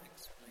like to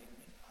explain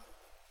in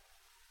Arabic.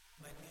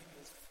 My name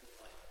is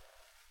Fudail.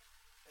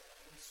 That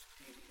means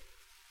spirit.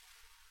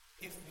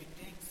 If we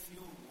take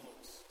few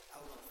words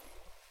out of it,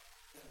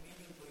 the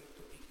meaning going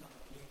to be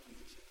completely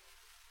changed.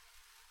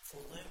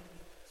 Fudail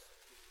means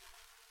spirit.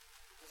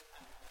 Just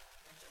I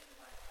mentioned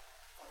my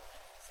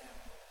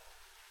example.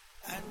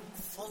 And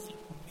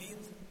Fadl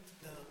means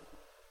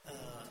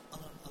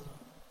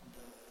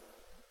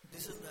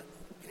this is the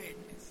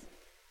greatness.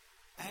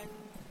 And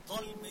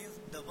Dal means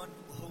the one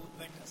who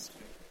went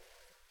astray.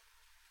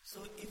 So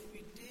if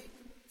we take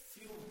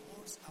few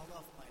words out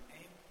of my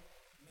name,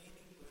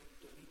 meaning going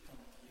to be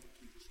completely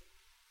changed.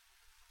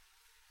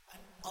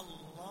 And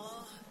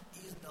Allah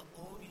is the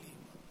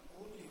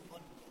only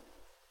one God.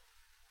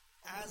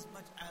 As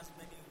much as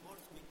many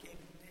words we can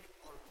take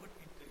or put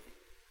into it,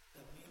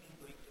 the meaning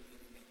going to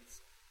be remains.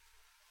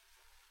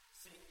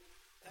 See,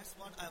 that's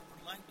what I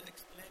would like to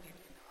explain it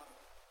in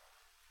Arabic.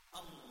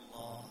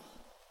 Allah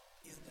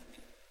is the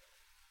name.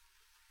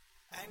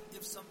 And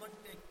if someone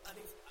take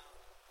alif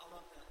out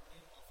of the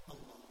name of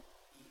Allah,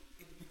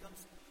 it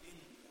becomes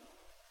Lillah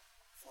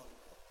for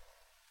God.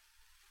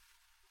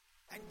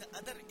 And the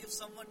other, if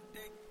someone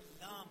take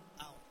lam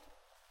out,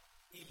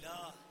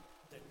 Ilah,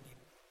 the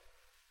name.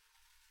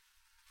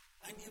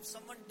 And if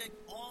someone take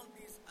all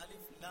these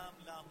alif,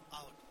 lam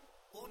out,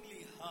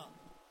 only ha,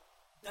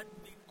 that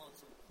means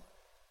also God.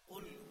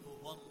 Qul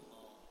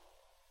huwallah.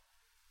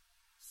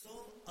 So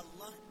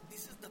Allah,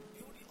 this is the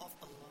beauty of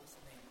Allah's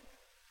name.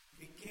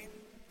 We can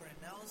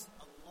pronounce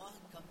Allah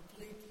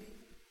completely,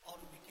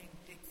 or we can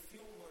take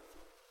few words,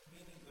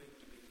 meaning going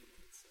to be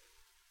repeated.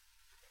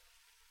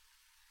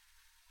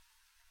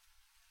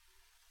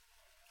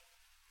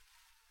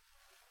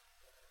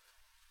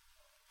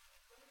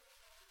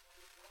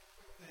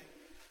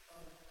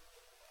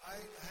 I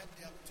had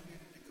the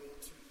opportunity to go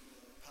to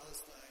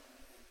Palestine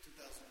in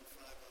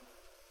 2005 on an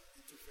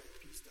interfaith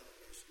peace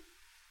delegation.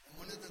 And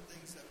one of the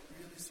things that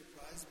really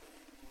surprised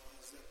me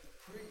was that the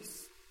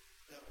priests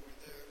that were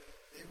there,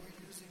 they were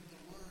using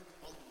the word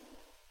Allah.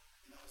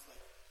 And I was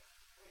like,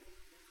 wait,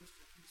 you're a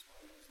Christian priest, why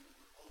are you using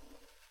the word Allah?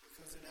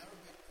 Because in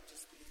Arabic, it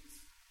just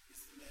means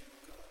it's the name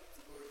of God,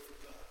 it's the word for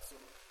God.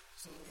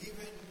 So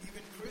even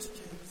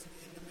Christians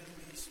in the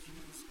Middle East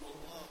use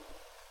Allah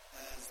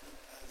as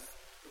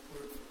the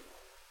word for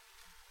God.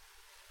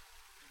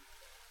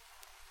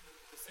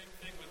 Same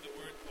thing with the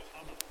word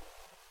ohala.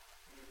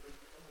 The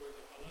word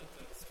ohala,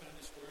 the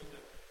Spanish word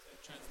that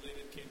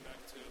translated came back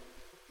to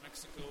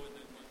Mexico and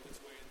then worked its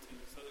way into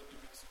southern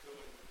New Mexico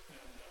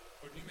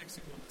or New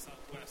Mexico in the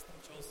southwest,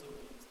 which also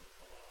means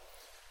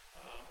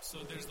ohala.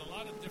 So there's a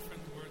lot of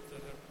different words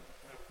that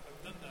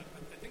have done that.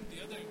 But I think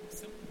the other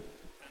simple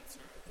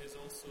answer is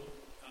also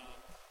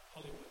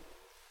Hollywood.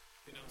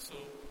 So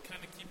kind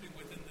of keeping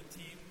within the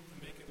team to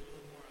make it a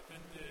little more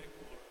authentic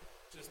or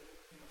just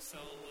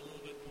sell a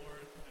little bit more.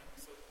 And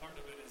so part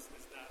of it is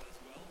that as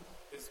well.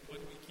 Is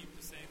what do we keep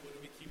the same? What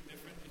do we keep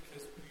different?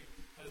 Because we,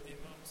 as the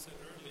Imam said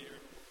earlier,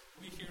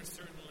 we hear a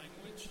certain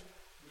language.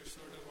 We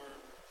sort of are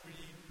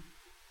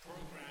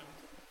pre-programmed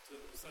to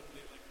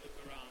suddenly look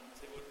around and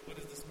say, what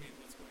does this mean?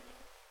 What's going on?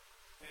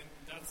 And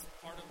that's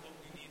part of what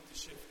we need to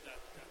shift that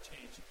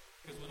change.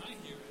 Because when I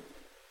hear it,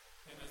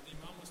 and as the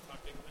Imam was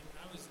talking,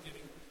 I was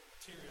getting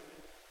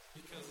teary-eyed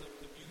because of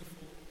the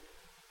beautiful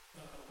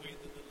way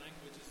that the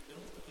language is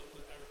built of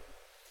the Arabic.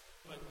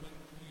 But when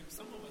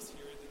some of us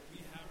hear it, that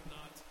we have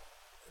not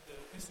the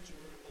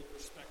historical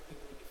perspective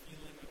or the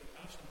feeling or the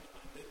passion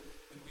behind it,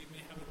 then we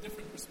may have a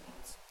different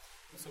response.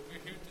 And so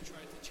we're here to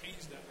try to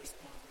change that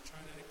response. We're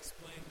trying to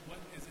explain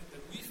what is it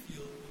that we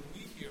feel when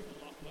we hear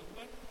Allahu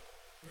Akbar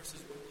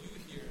versus what you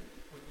hear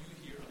when you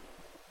hear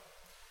Allahu Akbar.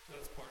 So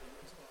that's part of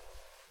it as well.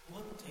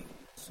 One thing,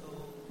 so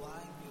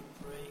why we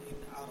pray in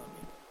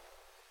Arabic?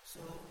 So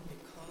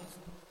because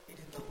it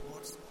is the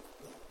words of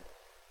God.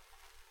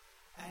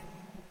 And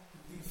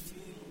we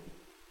feel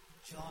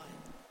joy,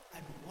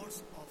 and words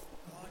of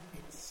God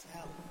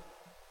itself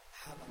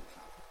have a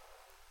power.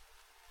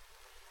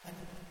 And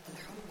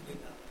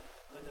Alhamdulillah,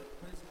 by the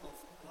grace of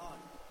God,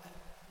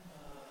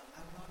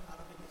 I'm not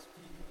Arabic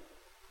speaker,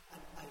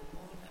 and I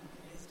born and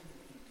raised in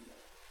India,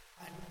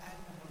 and I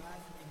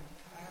memorized in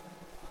entire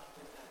Quran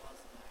when I was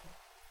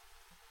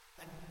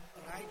 9. And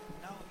right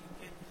now you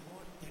can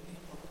hold any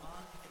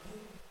Quran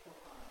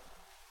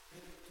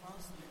with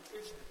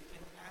transliteration. You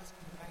can ask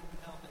me right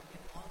now and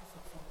get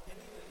answer from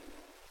anywhere.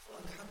 So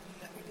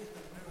Alhamdulillah, it is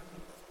the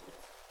miracle of God.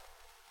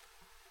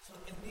 So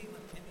any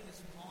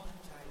small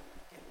child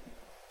can be.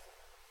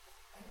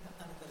 And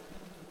another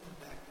thing to come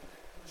back to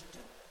that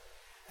question.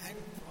 And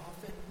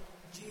Prophet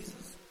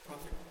Jesus,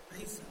 Prophet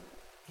Isa,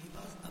 he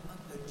was among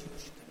the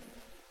Jewish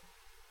community.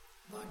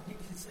 What did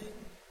he say?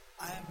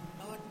 I am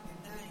not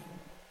denying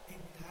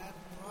entire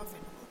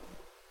prophethood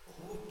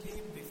who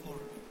came before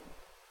me.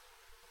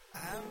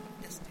 I am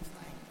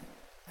testifying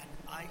and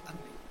I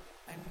agree.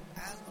 And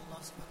as Allah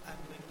subhanahu,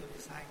 I'm going to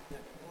recite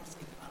that verse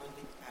in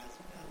Arabic as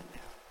well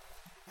now.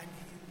 And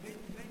he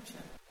made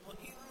mention,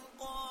 وَإِذْ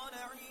قَالَ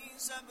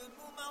عِيسَى ابْنُ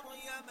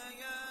مَرْيَمَ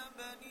يَا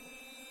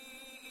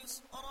بَنِي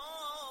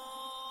إِسْرَائِيلَ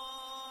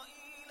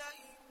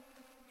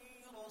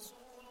إِنِّي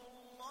رَسُولُ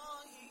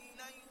اللَّهِ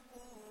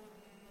إِلَيْكُمْ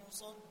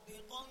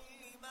مُصَدِّقًا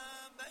لِمَا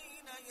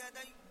بَيْنَ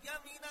يَدَيَّ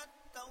مِنَ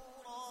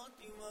التَّوْرَاةِ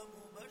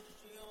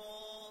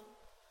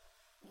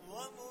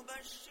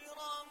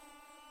ومبشرا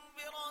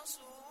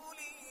برسول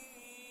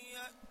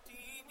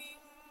يأتي من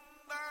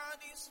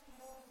بعد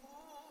اسمه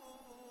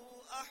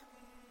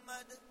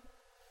أحمد.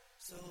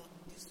 So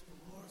this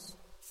verse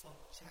from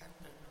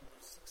chapter number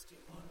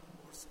 61,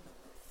 verse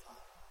number 5.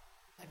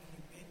 And he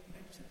made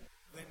mention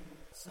when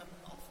son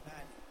of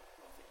man,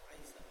 Prophet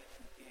Isa, when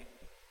he came,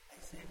 I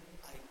said,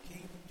 I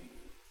came to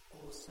you,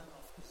 O son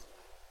of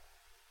Israel,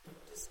 to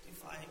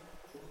testify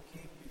who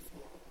came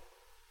before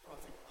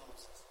Prophet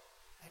Moses.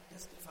 And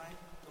testify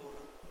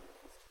Torah.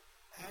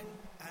 And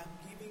I'm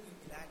giving you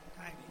glad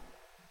tidings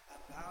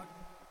about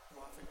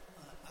Prophet,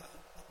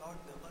 about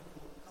the one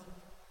who will come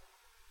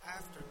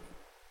after me.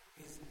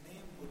 His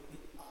name would be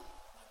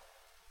Ahmad.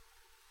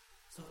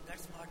 So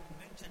that's what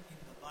mentioned in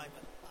the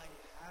Bible. I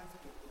have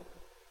to go.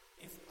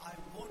 If I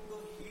won't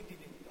go, he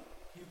didn't come.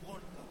 He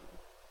won't come.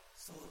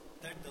 So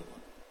that's the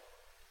one.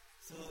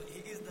 So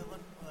he is the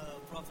one,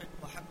 Prophet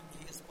Muhammad,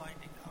 he is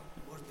pointing out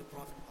towards the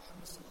Prophet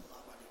Muhammad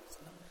sallallahu alaihi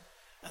wasallam.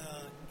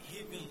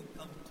 He will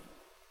come to you.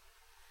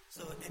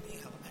 So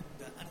anyhow, and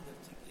another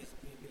thing is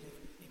we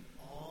believe in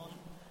all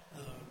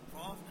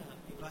Prophet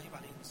Ibrahim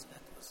alayhi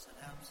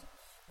salam's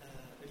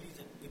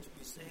religion, which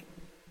we say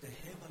the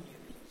heavenly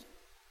religion.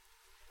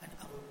 And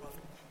our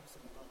Prophet Muhammad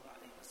sallallahu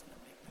alayhi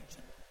wasallam make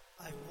mention,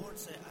 I won't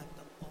say I'm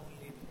the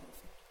only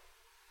prophet.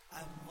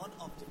 I'm one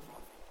of the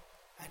prophet,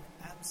 and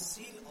I'm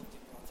seal of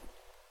the prophet,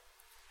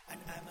 and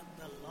I'm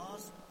the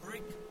last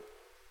brick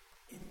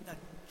in the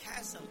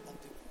castle of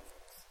the prophet.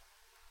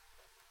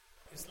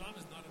 Islam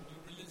is not a new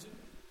religion.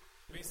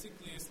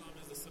 Basically, Islam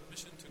is a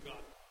submission to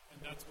God,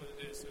 and that's what it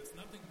is. So it's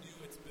nothing new.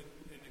 It's been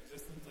in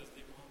existence, as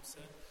the Imam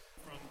said,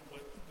 from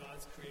what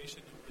God's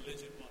creation of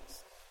religion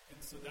was. And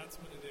so that's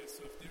what it is.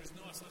 So if there's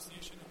no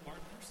association of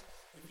partners,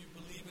 if you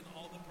believe in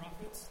all the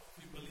prophets,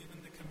 if you believe in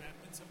the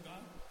commandments of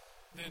God,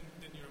 then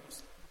you're a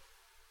Muslim.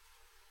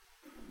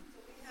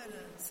 We had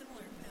a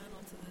similar panel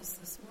to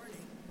this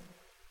morning,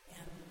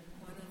 and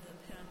one of the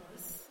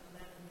panelists, a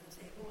man at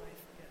the table, I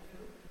forget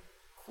who,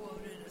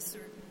 quoted a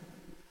certain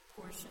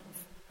portion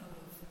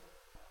of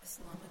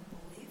Islamic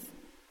belief,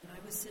 and I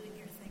was sitting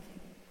here thinking,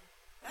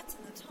 that's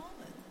in the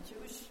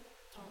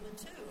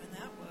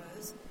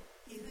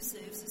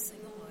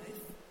sacrificing a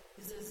life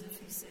is as if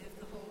he saved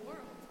the whole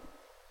world.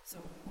 So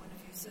one of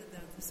you said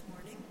that this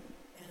morning,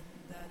 and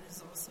that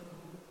is also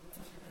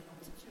fundamental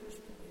to Jewish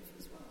belief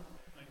as well.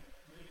 I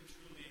really,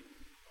 truly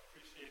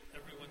appreciate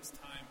everyone's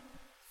time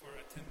for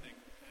attending.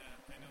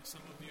 I know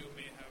some of you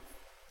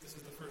this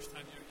is the first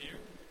time you're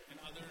here, and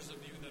others of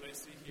you that I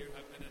see here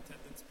have been in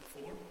attendance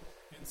before,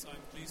 and so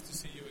I'm pleased to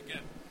see you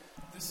again.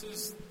 This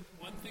is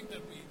one thing that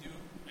we do,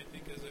 I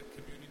think, as a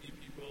community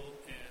people,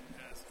 and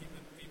as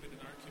even in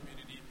our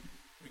community,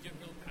 we get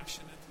real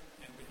passionate,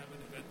 and we have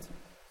an event,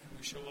 and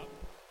we show up,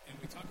 and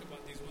we talk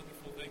about these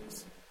wonderful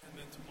things, and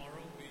then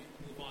tomorrow we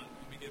move on,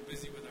 and we get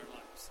busy with our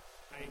lives.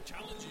 I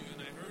challenge you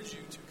and I urge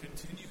you to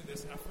continue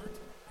this effort.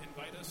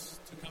 Invite us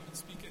to come and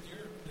speak at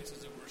your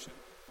places of worship.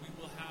 We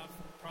will have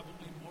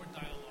probably more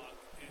dialogue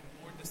and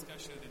more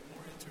discussion and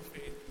more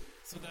interfaith,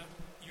 so that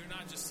you're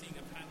not just seeing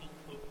a panel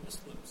of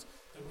Muslims,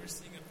 that we're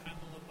seeing a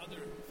panel of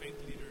other faith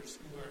leaders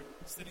who are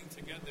sitting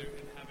together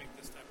and having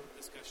this type of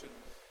discussion.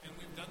 And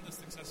we've done this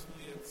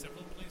successfully at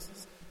several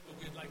places, but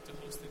we'd like to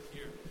host it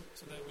here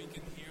so that we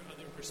can hear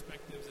other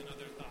perspectives and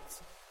other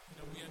thoughts.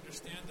 We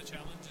understand the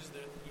challenges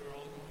that we're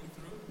all going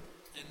through,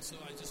 and so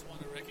I just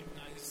want to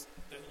recognize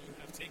that you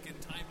have taken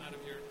time out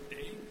of your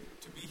day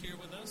to be here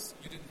with us.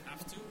 You didn't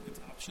have to; it's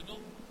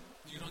optional.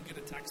 You don't get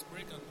a tax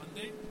break on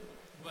Monday,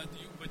 but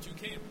you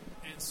came,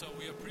 and so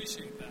we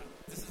appreciate that.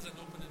 This is an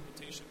open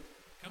invitation.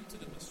 Come to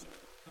the masjid.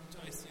 Come to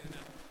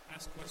ICNM.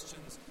 Ask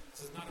questions.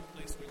 This is not a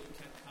place where you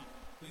can't come.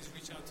 Please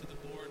reach out to the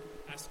board.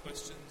 Ask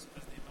questions.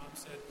 As the Imam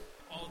said,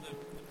 all the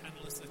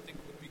panelists, I think,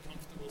 would be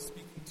comfortable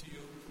speaking to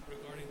you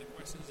regarding the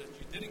questions that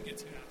you didn't get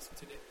to ask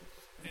today.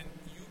 And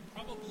you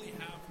probably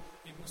have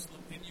a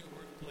Muslim in your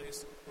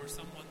workplace or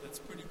someone that's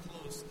pretty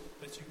close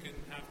that you can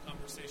have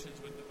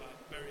conversations with about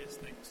various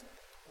things.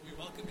 We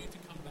welcome you to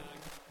come back,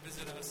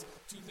 visit us.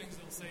 Two things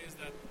they'll say is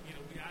that,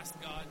 we ask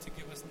God to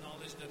give us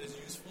knowledge that is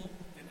useful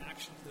and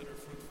actions that are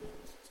fruitful.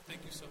 So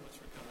thank you so much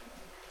for coming.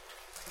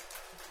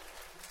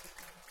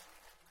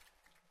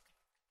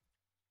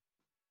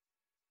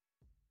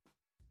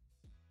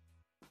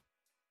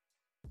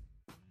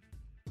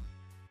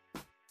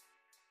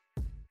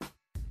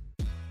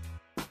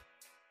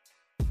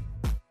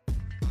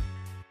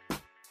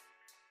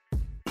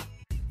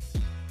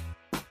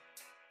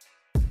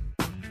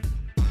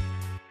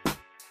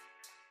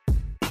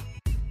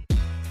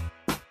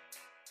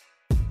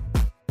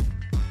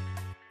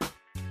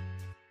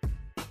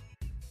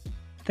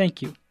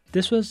 Thank you.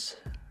 This was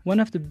one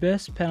of the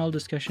best panel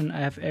discussion I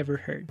have ever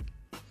heard.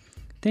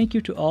 Thank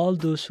you to all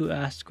those who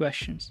asked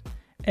questions,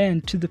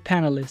 and to the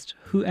panelists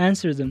who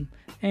answered them,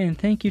 and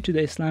thank you to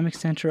the Islamic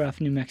Center of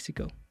New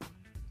Mexico.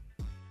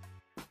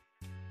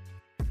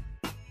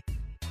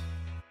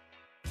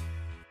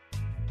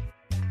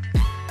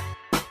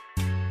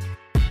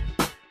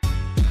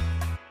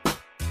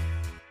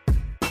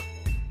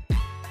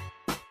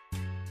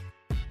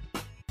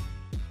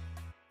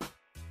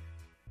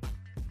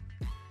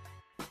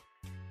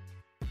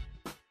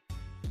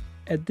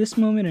 At this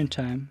moment in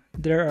time,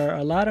 there are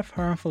a lot of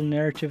harmful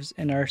narratives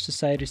in our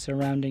society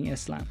surrounding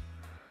Islam.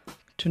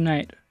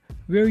 Tonight,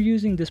 we're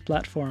using this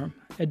platform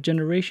at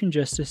Generation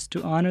Justice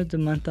to honor the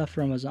month of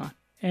Ramadan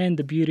and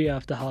the beauty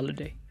of the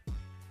holiday.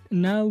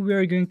 Now we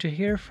are going to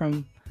hear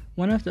from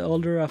one of the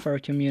older of our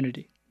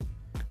community,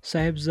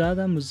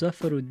 Sahibzada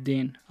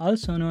Muzaffaruddin,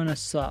 also known as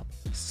Saab.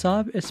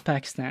 Saab is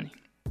Pakistani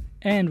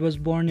and was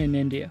born in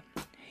India.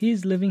 He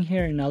is living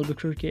here in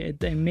Albuquerque at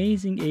the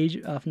amazing age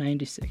of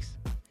 96.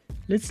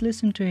 Let's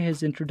listen to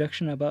his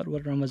introduction about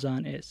what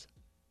Ramadan is.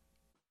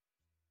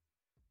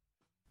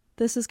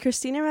 This is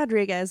Christina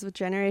Rodriguez with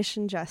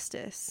Generation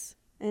Justice,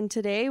 and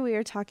today we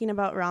are talking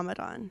about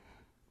Ramadan.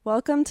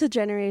 Welcome to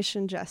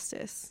Generation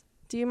Justice.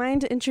 Do you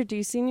mind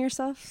introducing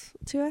yourself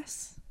to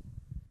us?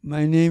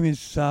 My name is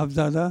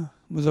Sahibzada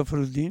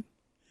Muzaffaruddin.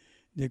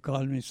 They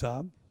call me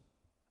Saab.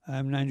 I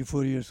am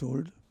 94 years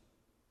old.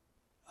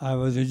 I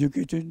was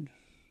educated.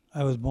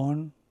 I was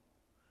born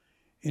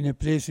in a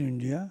place in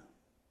India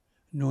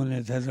known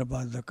as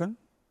Hyderabad, Deccan.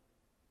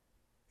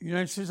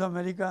 United States of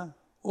America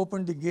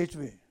opened the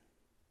gateway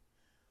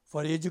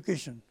for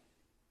education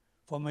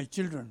for my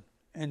children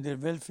and their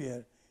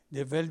welfare,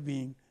 their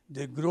well-being,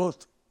 their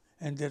growth,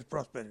 and their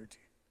prosperity.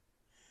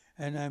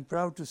 And I am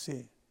proud to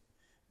say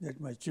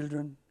that my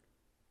children,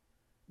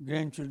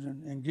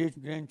 grandchildren, and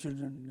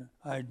great-grandchildren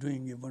are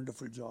doing a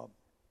wonderful job.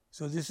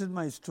 So this is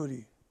my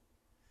story.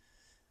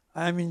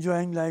 I am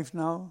enjoying life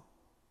now.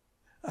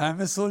 I am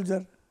a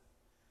soldier.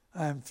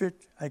 I am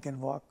fit, I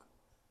can walk,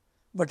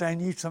 but I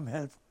need some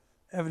help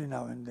every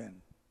now and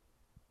then.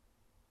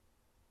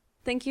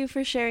 Thank you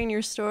for sharing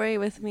your story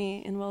with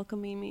me and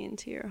welcoming me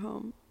into your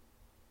home.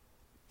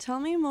 Tell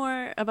me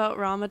more about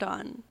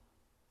Ramadan.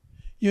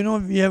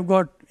 We have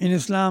got in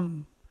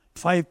Islam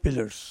 5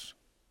 pillars.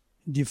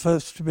 The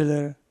first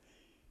pillar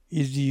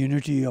is the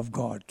unity of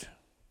God.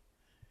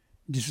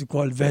 This is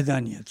called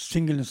Vahdaniyat,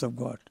 singleness of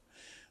God.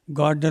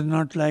 God does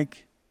not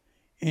like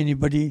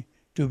anybody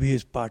to be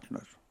his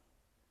partner.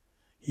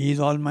 He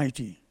is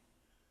almighty,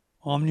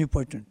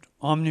 omnipotent,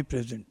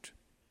 omnipresent.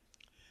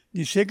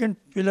 The second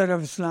pillar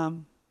of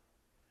Islam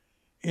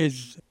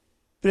is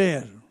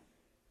prayer.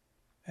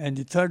 And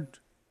the third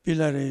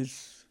pillar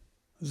is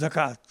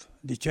zakat,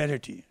 the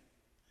charity.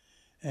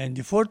 And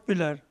the fourth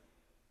pillar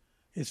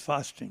is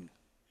fasting.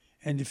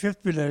 And the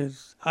fifth pillar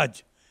is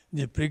Hajj,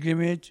 the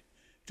pilgrimage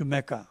to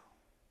Mecca.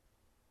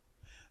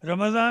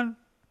 Ramadan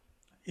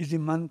is the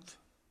month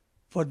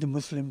for the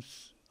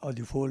Muslims of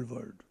the whole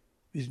world.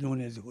 It is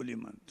known as the holy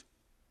month.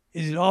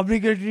 It is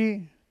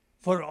obligatory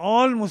for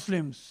all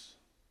Muslims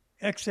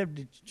except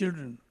the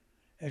children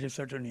at a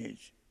certain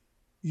age.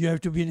 You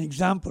have to be an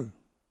example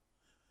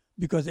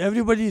because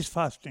everybody is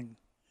fasting.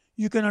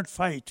 You cannot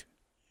fight.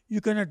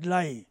 You cannot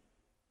lie.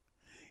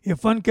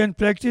 If one can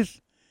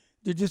practice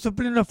the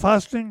discipline of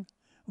fasting,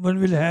 one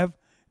will have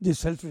the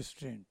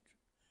self-restraint.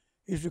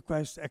 It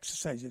requires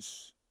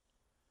exercises,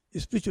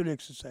 spiritual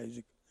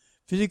exercises,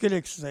 physical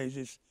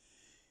exercises,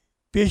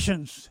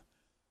 patience,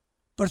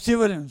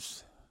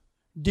 perseverance,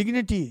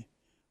 dignity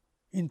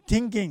in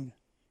thinking,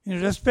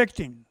 in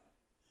respecting,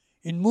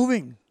 in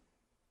moving.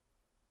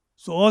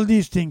 So all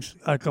these things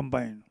are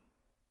combined.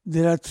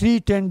 There are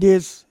 10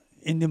 days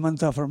in the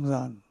month of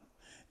Ramadan.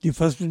 The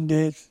first 10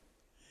 days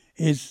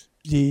is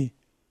the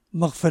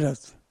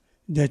maghfirat.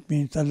 That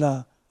means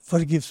Allah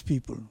forgives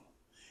people.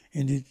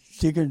 In the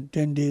second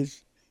 10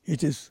 days,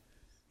 it is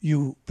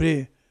you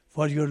pray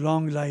for your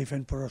long life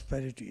and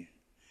prosperity.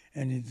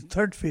 And in the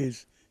third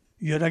phase,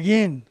 you are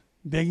again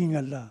begging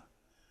Allah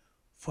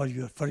for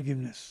your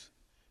forgiveness,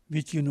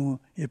 which a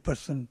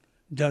person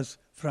does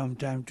from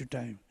time to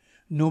time.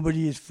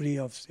 Nobody is free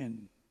of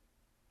sin.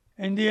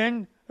 In the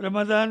end,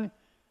 Ramadan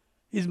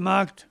is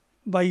marked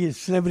by a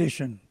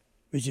celebration,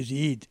 which is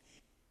Eid.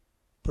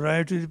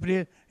 Prior to the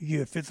prayer, you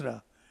give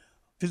fitrah.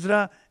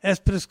 Fitrah as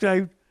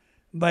prescribed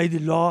by the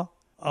law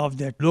of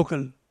that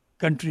local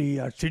country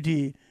or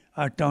city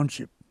or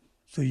township.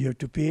 So you have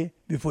to pay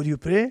before you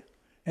pray.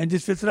 And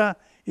this fitrah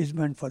is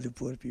meant for the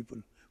poor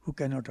people who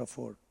cannot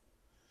afford.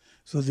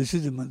 So this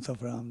is the month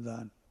of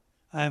Ramadan.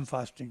 I am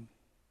fasting.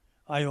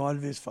 I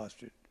always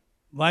fasted.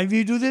 Why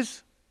we do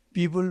this?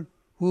 People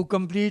who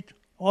complete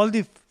all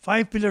the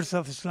 5 pillars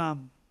of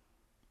Islam,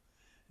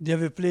 they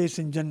have a place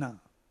in Jannah,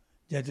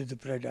 that is the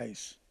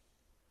paradise.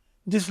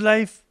 This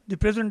life, the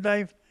present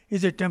life,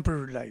 is a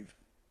temporary life.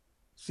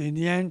 So in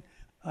the end,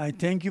 I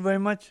thank you very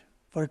much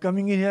for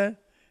coming in here,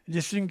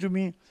 listening to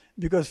me,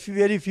 because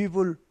very few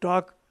people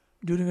talk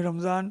during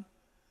Ramadan,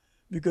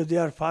 because they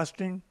are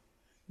fasting,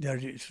 they are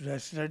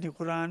reciting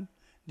Quran,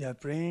 they are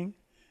praying,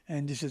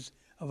 and these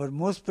are our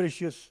most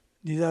precious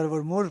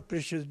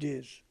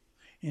days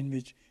in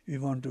which we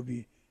want to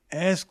be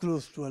as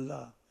close to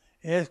Allah,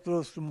 as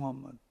close to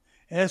Muhammad,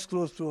 as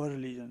close to our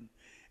religion,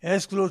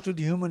 as close to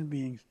the human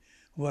beings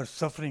who are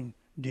suffering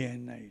day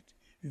and night.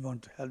 We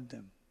want to help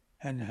them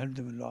and help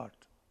them a lot.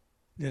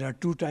 There are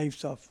 2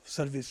 types of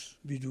service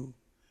we do.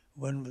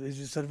 One is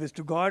the service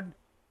to God.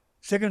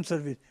 Second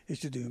service is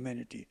to the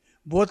humanity.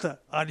 Both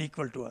are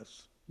equal to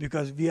us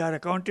because we are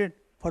accounted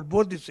for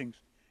both these things.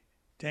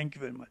 Thank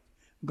you very much.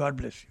 God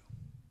bless you.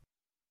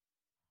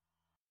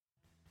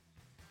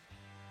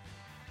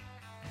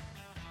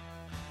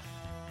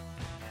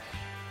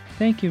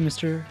 Thank you,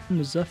 Mr.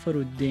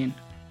 Muzaffaruddin,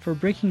 for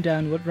breaking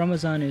down what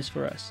Ramadan is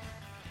for us.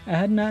 I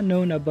had not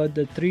known about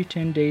the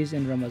 10 days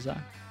in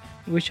Ramadan,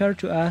 which are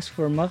to ask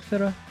for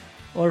maghfirah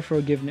or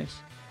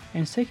forgiveness.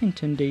 And second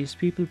 10 days,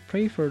 people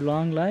pray for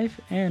long life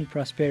and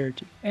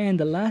prosperity. And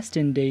the last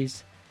 10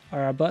 days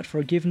are about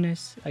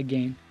forgiveness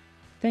again.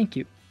 Thank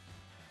you.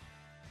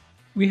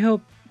 We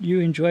hope you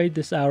enjoyed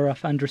this hour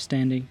of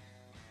understanding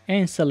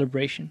and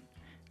celebration.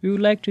 We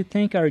would like to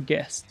thank our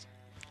guests,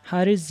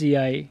 Haris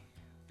Ziai,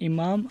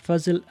 Imam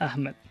Fazil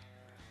Ahmed,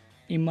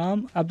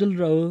 Imam Abdul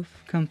Rauf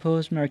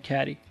Compose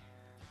Markari,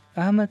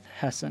 Ahmed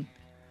Hassan,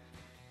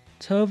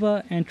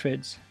 Tova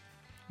Entrids,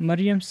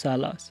 Maryam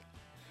Salas,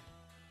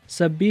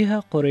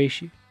 Sabiha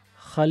Qureshi,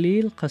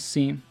 Khalil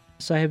Qasim,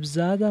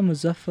 Sahibzada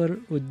Muzaffar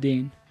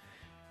Uddin,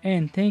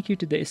 and thank you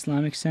to the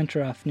Islamic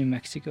Center of New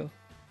Mexico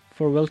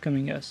for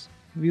welcoming us.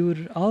 We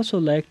would also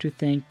like to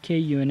thank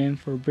KUNM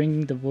for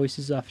bringing the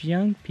voices of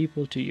young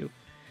people to you,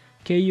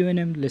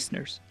 KUNM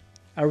listeners.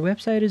 Our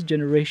website is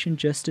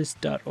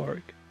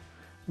generationjustice.org,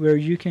 where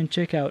you can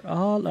check out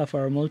all of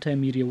our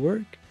multimedia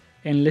work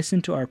and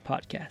listen to our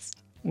podcasts,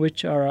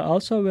 which are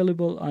also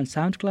available on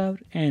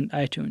SoundCloud and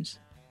iTunes.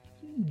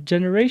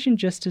 Generation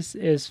Justice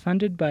is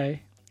funded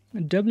by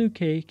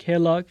W.K.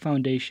 Kellogg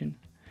Foundation,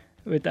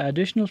 with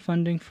additional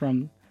funding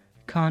from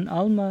Khan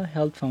Alma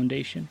Health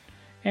Foundation,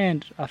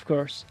 and, of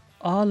course,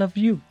 all of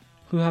you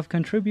who have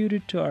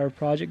contributed to our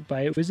project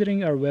by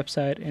visiting our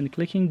website and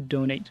clicking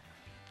Donate.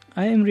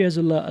 I am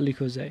Riazullah Ali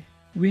Khuzai.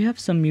 We have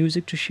some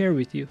music to share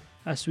with you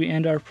as we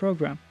end our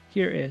program.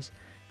 Here is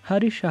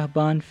Hari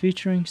Shahban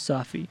featuring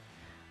Safi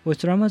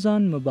with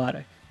Ramazan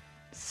Mubarak,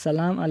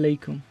 Salam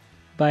Alaikum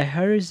by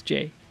Haris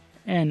J.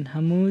 and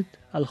Hamoud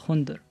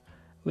Al-Khundar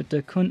with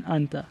the Kun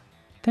Anta.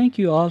 Thank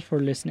you all for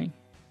listening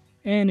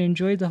and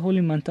enjoy the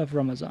holy month of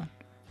Ramadan.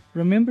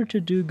 Remember to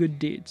do good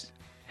deeds.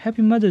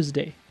 Happy Mother's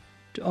Day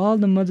to all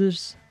the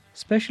mothers,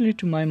 especially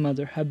to my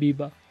mother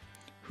Habiba.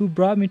 who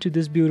brought me to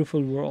this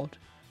beautiful world.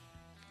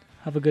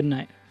 Have a good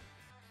night.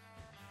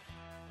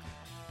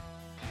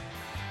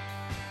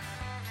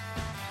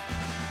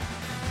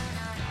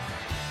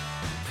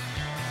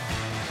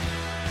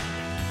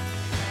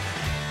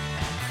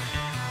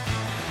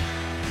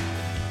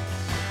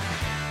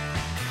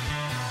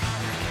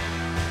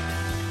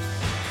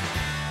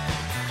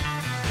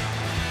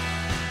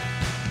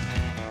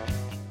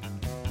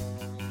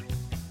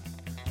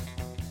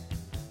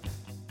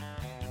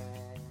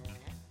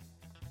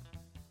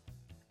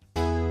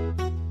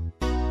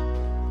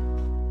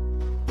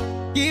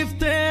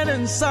 Gifted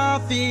and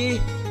Safi,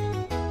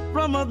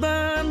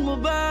 Ramadan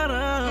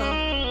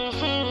Mubarak,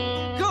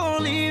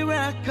 Holy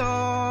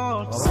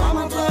Records.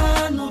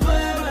 Ramadan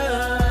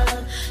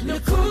Mubarak,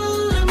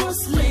 لكل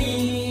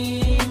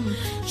مسلم،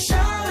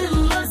 شهر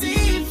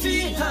الذي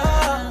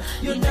فيها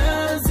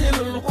ينزل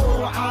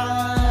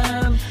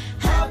القرآن.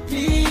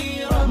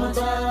 Happy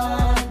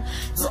Ramadan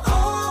to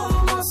all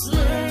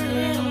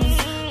Muslims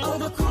of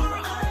the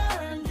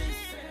Quran.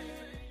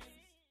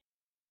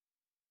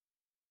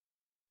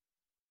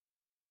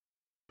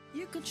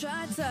 You could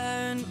try to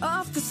turn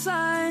off the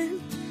sun,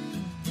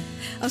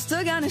 I'm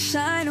still gonna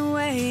shine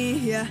away,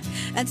 yeah,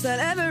 and tell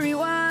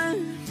everyone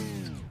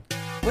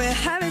we're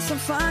having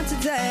some fun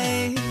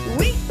today.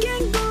 We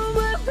can go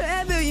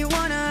wherever you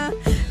wanna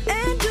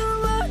and do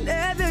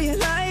whatever you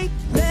like.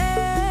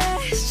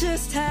 Let's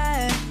just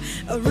have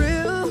a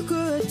real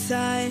good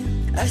time.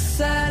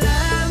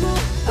 Assalamu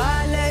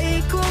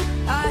alaikum,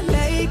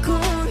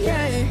 alaikum,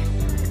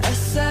 yeah.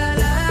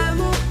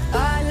 Assalamu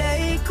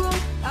alaikum,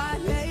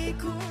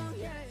 alaikum.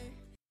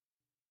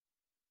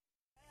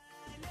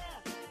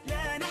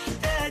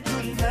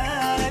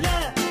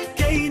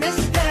 كي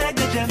نزداد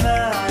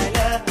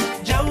جمالا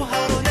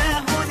جوهرنا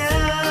هنا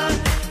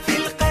في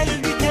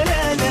القلب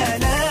تلالا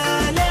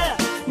لا لا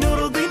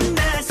نرضي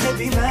الناس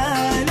بما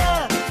لا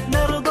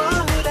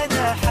نرضاه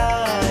لنا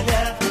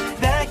حالا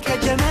ذاك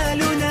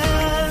جمالنا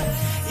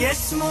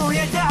يسمو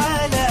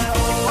يتعالى